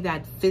getting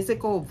that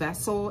physical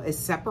vessel is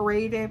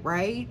separated,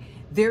 right?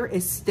 There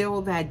is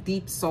still that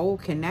deep soul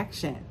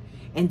connection.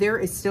 And there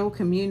is still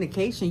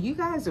communication. You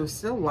guys are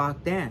still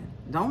locked in.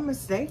 Don't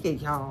mistake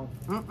it, y'all.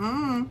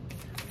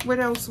 What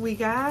else we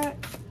got?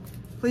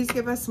 Please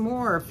give us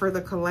more for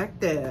the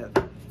collective.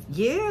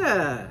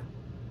 Yeah.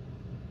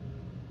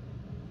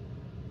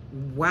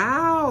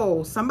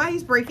 Wow.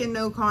 Somebody's breaking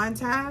no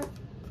contact.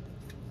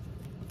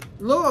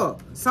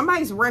 Look,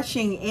 somebody's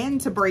rushing in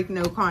to break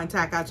no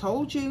contact. I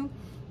told you.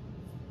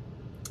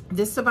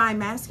 This divine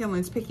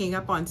masculine's picking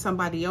up on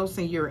somebody else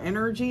in your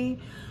energy.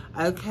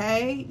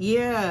 Okay,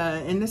 yeah,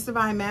 and this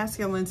divine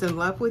masculine's in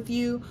love with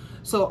you.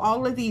 So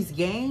all of these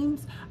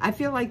games, I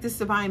feel like this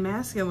divine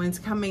masculine's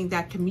coming,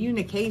 that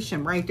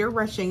communication, right? They're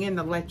rushing in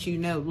to let you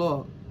know,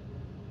 look,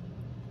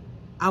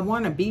 I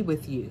want to be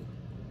with you.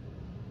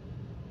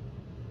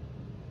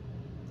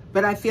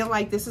 But I feel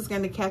like this is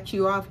going to catch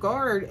you off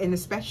guard, and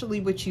especially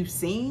what you've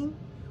seen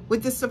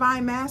with this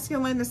divine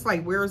masculine, it's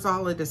like, where's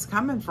all of this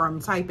coming from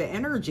type of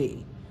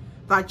energy?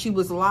 Thought you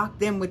was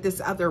locked in with this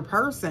other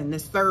person,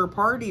 this third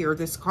party or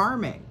this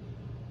karmic,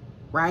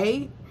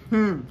 right?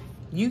 You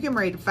getting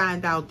ready to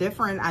find out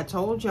different. I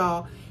told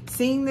y'all,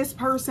 seeing this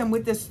person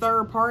with this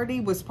third party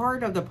was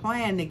part of the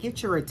plan to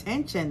get your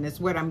attention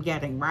is what I'm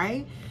getting,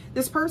 right?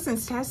 This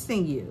person's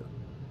testing you,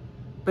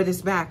 but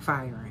it's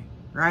backfiring,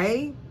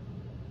 right?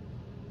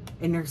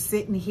 And they're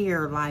sitting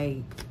here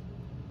like,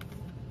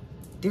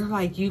 they're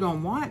like, you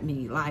don't want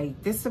me.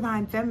 Like, this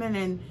divine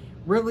feminine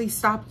really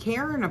stopped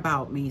caring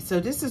about me. So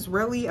this is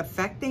really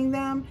affecting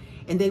them,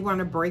 and they want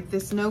to break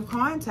this no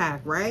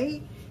contact,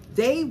 right?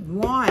 They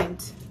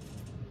want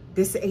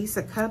this Ace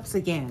of Cups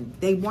again.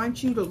 They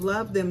want you to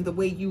love them the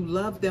way you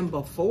loved them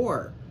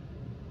before.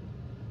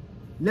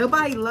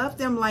 Nobody loved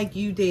them like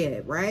you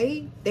did,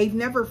 right? They've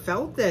never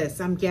felt this,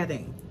 I'm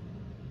getting.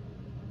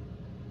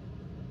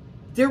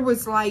 There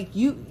was like,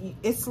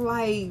 it's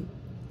like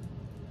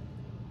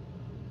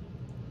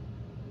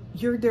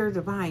you're their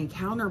divine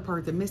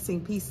counterpart, the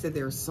missing piece to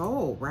their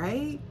soul,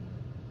 right?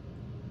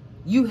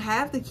 You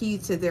have the key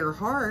to their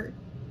heart.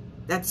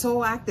 That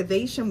soul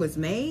activation was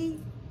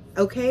made.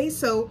 Okay,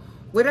 so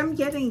what I'm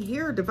getting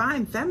here,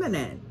 divine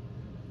feminine,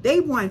 they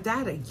want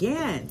that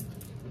again.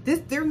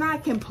 They're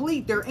not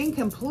complete. They're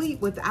incomplete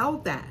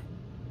without that.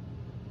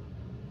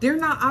 They're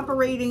not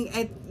operating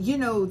at, you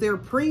know, their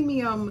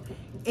premium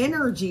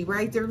energy,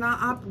 right? They're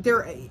not,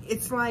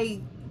 it's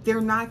like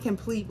they're not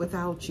complete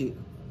without you.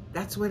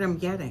 That's what I'm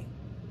getting.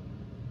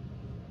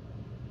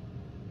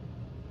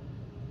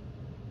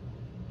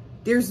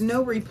 There's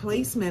no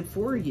replacement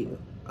for you,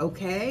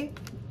 okay?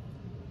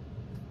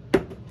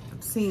 I'm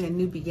seeing a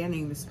new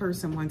beginning. This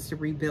person wants to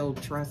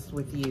rebuild trust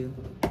with you.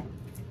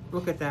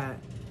 Look at that.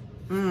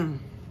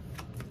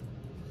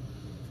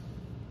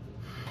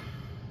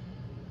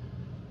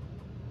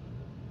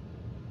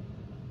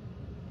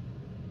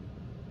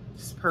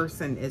 This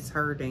person is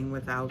hurting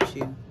without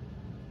you.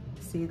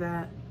 See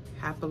that?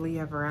 Happily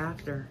ever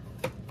after.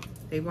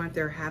 They want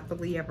their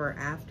happily ever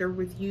after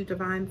with you,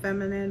 divine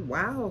feminine.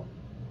 Wow.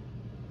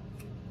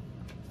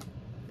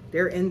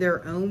 They're in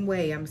their own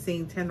way. I'm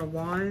seeing 10 of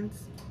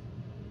Wands.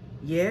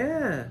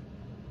 Yeah.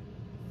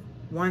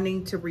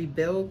 Wanting to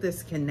rebuild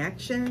this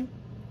connection.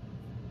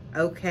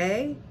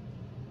 Okay.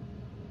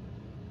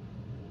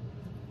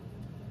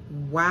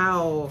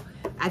 Wow.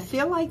 I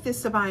feel like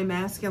this divine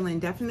masculine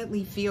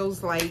definitely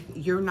feels like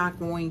you're not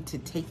going to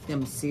take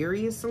them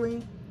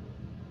seriously.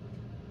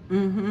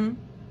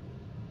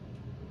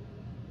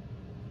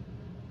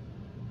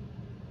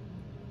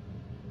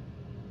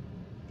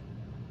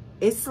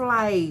 It's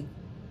like,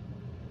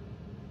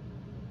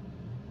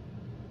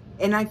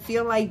 and I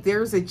feel like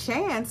there's a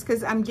chance,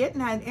 because I'm getting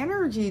that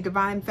energy,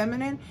 divine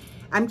feminine.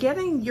 I'm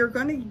getting, you're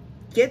going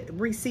to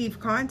receive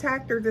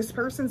contact, or this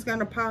person's going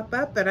to pop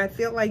up, but I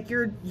feel like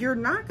you're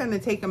not going to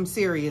take them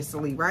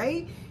seriously,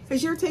 right?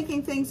 Because you're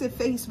taking things at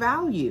face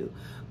value.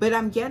 But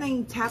I'm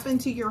getting, tap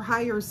into your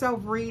higher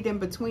self, read in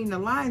between the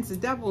lines. The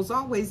devil's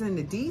always in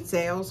the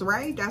details,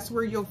 right? That's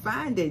where you'll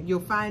find it. You'll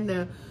find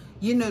the,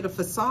 you know, the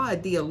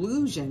facade, the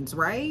illusions,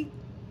 right?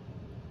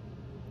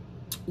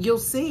 You'll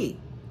see.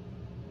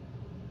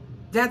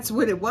 That's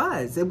what it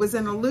was. It was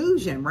an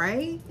illusion,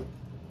 right?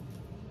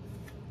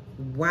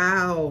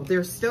 Wow.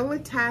 They're still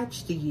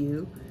attached to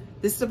you.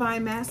 This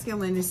divine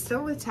masculine is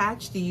still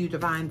attached to you,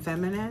 divine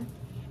feminine.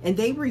 And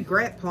they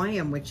regret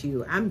playing with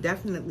you. I'm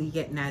definitely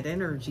getting that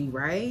energy,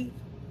 right?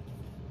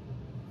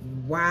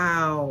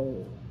 Wow.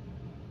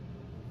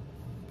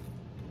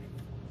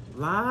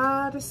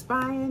 Lot of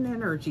spying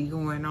energy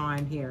going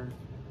on here.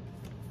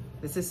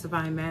 This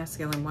divine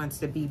masculine wants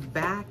to be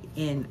back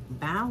in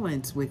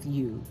balance with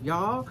you,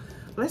 y'all.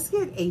 Let's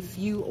get a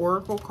few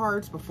oracle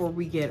cards before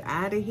we get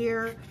out of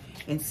here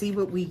and see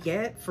what we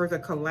get for the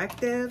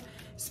collective.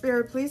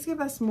 Spirit, please give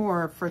us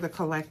more for the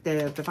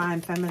collective,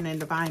 divine feminine,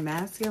 divine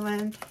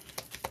masculine.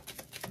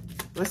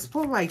 Let's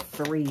pull like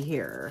 3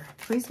 here.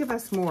 Please give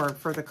us more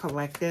for the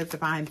collective,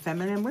 Divine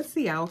Feminine. What's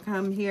the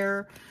outcome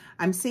here?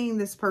 I'm seeing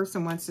this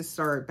person wants to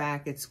start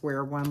back at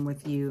square one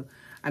with you.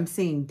 I'm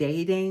seeing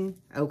dating,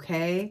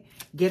 okay?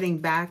 Getting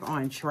back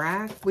on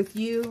track with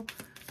you.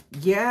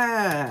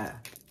 Yeah.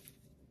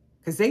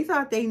 Because they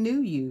thought they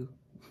knew you.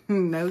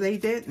 No, they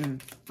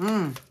didn't.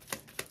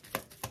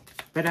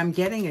 But I'm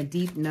getting a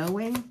deep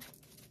knowing,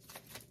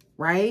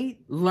 right?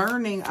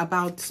 Learning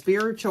about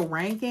spiritual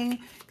ranking.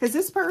 Because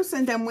this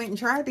person then went and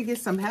tried to get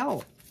some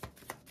help.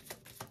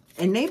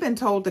 And they've been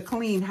told to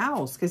clean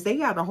house because they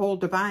got a whole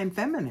Divine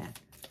Feminine.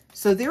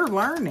 So they're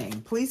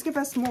learning. Please give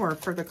us more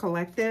for the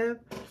collective.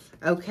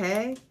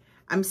 Okay.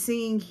 I'm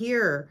seeing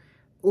here,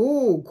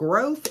 ooh,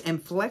 growth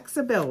and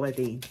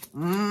flexibility.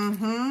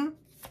 I'm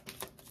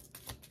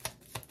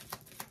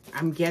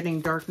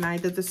getting Dark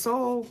Night of the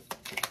Soul.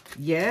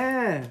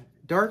 Yeah.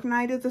 Dark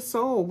Night of the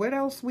Soul. What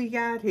else we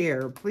got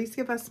here? Please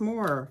give us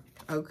more.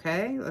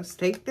 Okay. Let's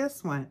take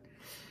this one.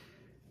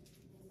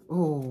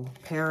 Oh,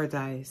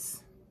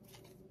 Paradise.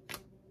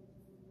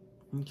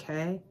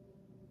 Okay.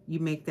 You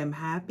make them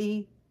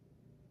happy.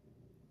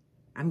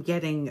 I'm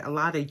getting a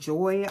lot of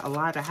joy, a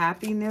lot of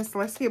happiness.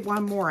 Let's get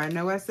one more. I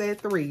know I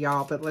said 3,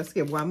 y'all, but let's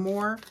get one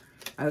more.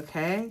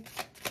 Okay.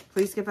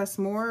 Please give us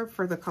more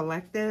for the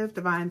collective,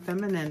 Divine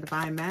Feminine,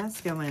 Divine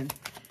Masculine.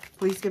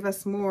 Please give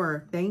us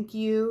more. Thank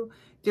you.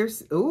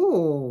 There's,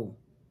 ooh.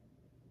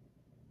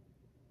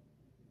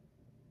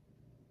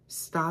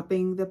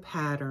 Stopping the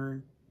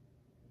pattern.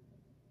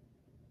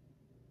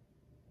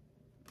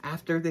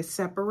 After this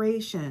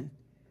separation,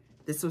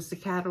 this was the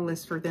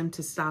catalyst for them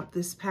to stop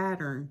this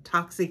pattern.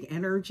 Toxic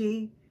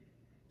energy,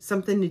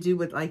 something to do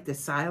with like the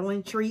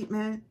silent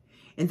treatment,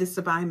 and this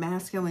Divine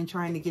Masculine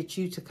trying to get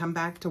you to come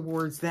back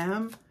towards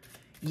them.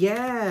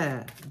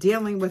 Yeah,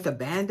 dealing with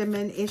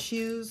abandonment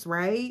issues,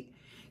 right?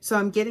 So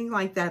I'm getting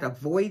like that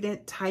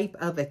avoidant type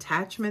of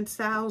attachment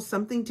style,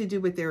 something to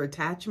do with their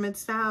attachment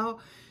style.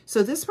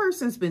 So this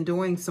person's been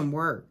doing some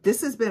work.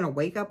 This has been a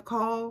wake-up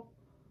call,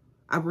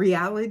 a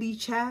reality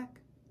check,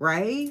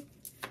 right?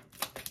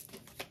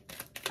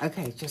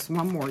 Okay, just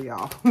one more,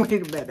 y'all.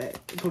 Wait a minute.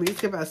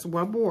 Please give us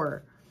one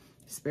more.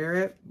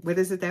 Spirit, what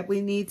is it that we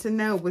need to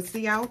know? What's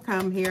the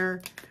outcome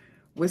here?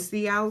 What's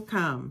the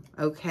outcome?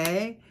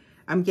 Okay.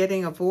 I'm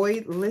getting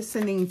avoid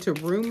listening to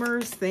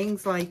rumors,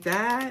 things like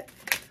that.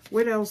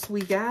 What else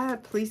we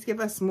got? Please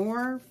give us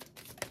more.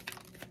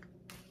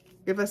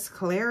 Give us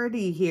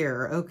clarity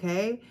here,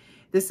 okay?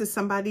 This is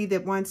somebody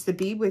that wants to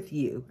be with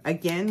you.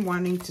 Again,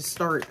 wanting to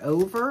start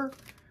over,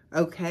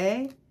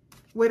 okay?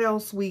 What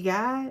else we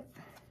got?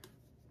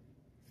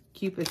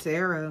 Cupid's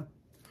arrow.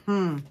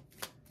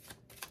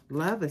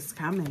 Love is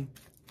coming.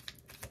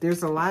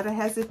 There's a lot of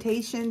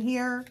hesitation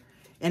here,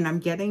 and I'm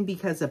getting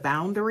because of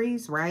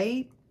boundaries,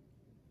 right?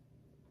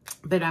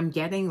 But I'm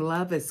getting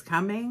love is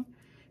coming.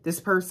 This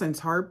person's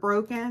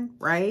heartbroken,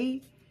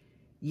 right?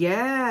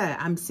 Yeah,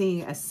 I'm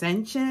seeing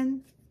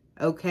ascension,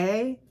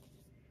 okay?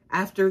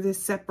 After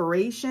this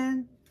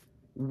separation,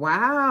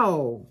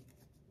 wow.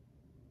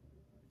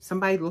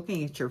 Somebody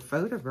looking at your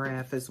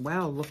photograph as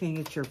well, looking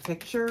at your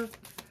picture,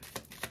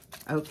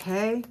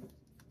 okay?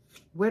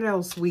 What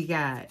else we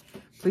got?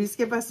 Please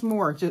give us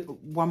more, just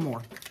one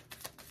more.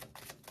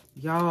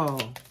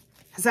 Y'all,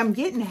 because I'm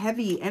getting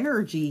heavy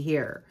energy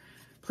here.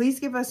 Please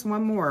give us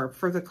one more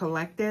for the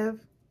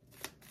collective.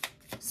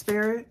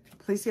 Spirit,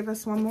 please give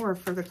us one more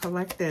for the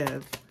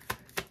collective.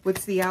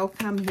 What's the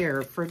outcome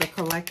here for the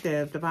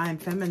collective? Divine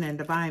Feminine,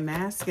 Divine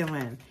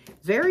Masculine.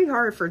 Very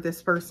hard for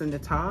this person to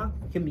talk,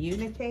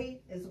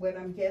 communicate is what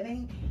I'm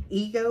getting.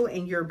 Ego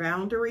and your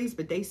boundaries,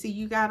 but they see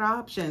you got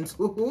options.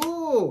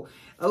 Ooh,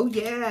 oh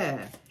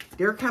yeah,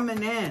 they're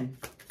coming in.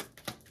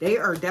 They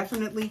are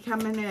definitely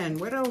coming in.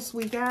 What else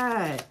we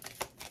got?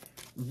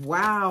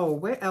 Wow,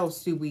 what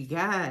else do we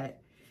got?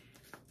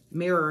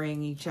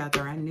 Mirroring each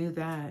other. I knew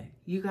that.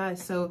 You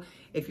guys, so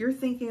if you're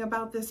thinking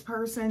about this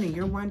person and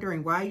you're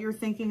wondering why you're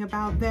thinking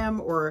about them,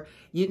 or,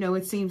 you know,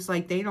 it seems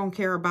like they don't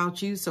care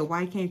about you, so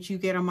why can't you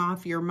get them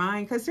off your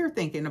mind? Because they're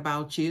thinking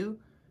about you.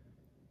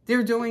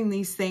 They're doing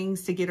these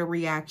things to get a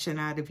reaction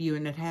out of you,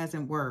 and it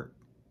hasn't worked.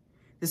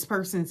 This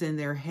person's in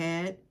their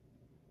head,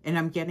 and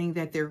I'm getting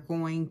that they're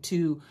going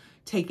to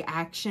take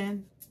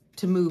action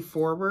to move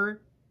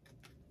forward.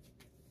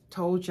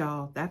 Told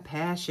y'all, that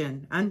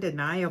passion,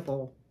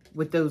 undeniable.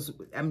 With those,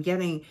 I'm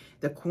getting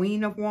the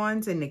Queen of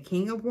Wands and the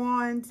King of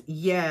Wands.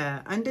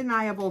 Yeah,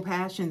 undeniable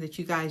passion that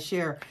you guys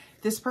share.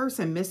 This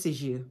person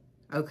misses you,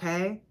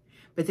 okay?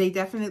 But they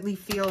definitely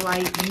feel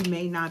like you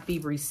may not be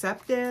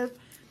receptive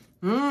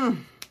to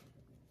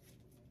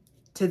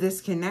this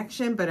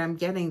connection, but I'm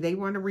getting they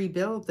want to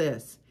rebuild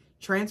this.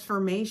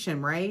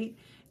 Transformation, right?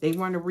 They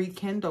want to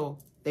rekindle.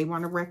 They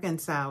want to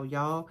reconcile,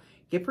 y'all.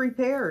 Get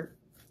prepared,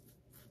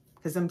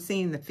 because I'm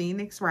seeing the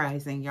Phoenix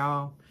rising,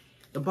 y'all.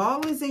 The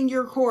ball is in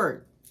your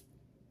court,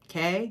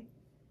 okay?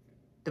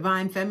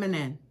 Divine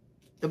Feminine.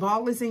 The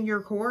ball is in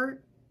your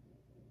court.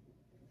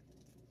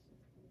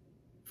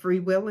 Free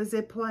will is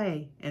at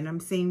play. And I'm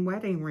seeing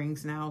wedding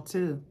rings now,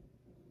 too.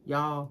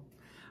 Y'all,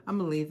 I'm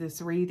going to leave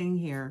this reading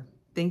here.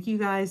 Thank you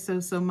guys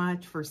so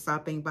much for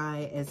stopping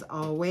by as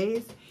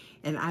always.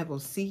 And I will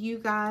see you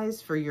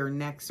guys for your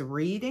next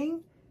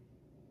reading.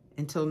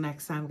 Until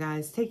next time,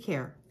 guys, take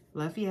care.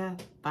 Love ya.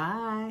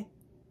 Bye.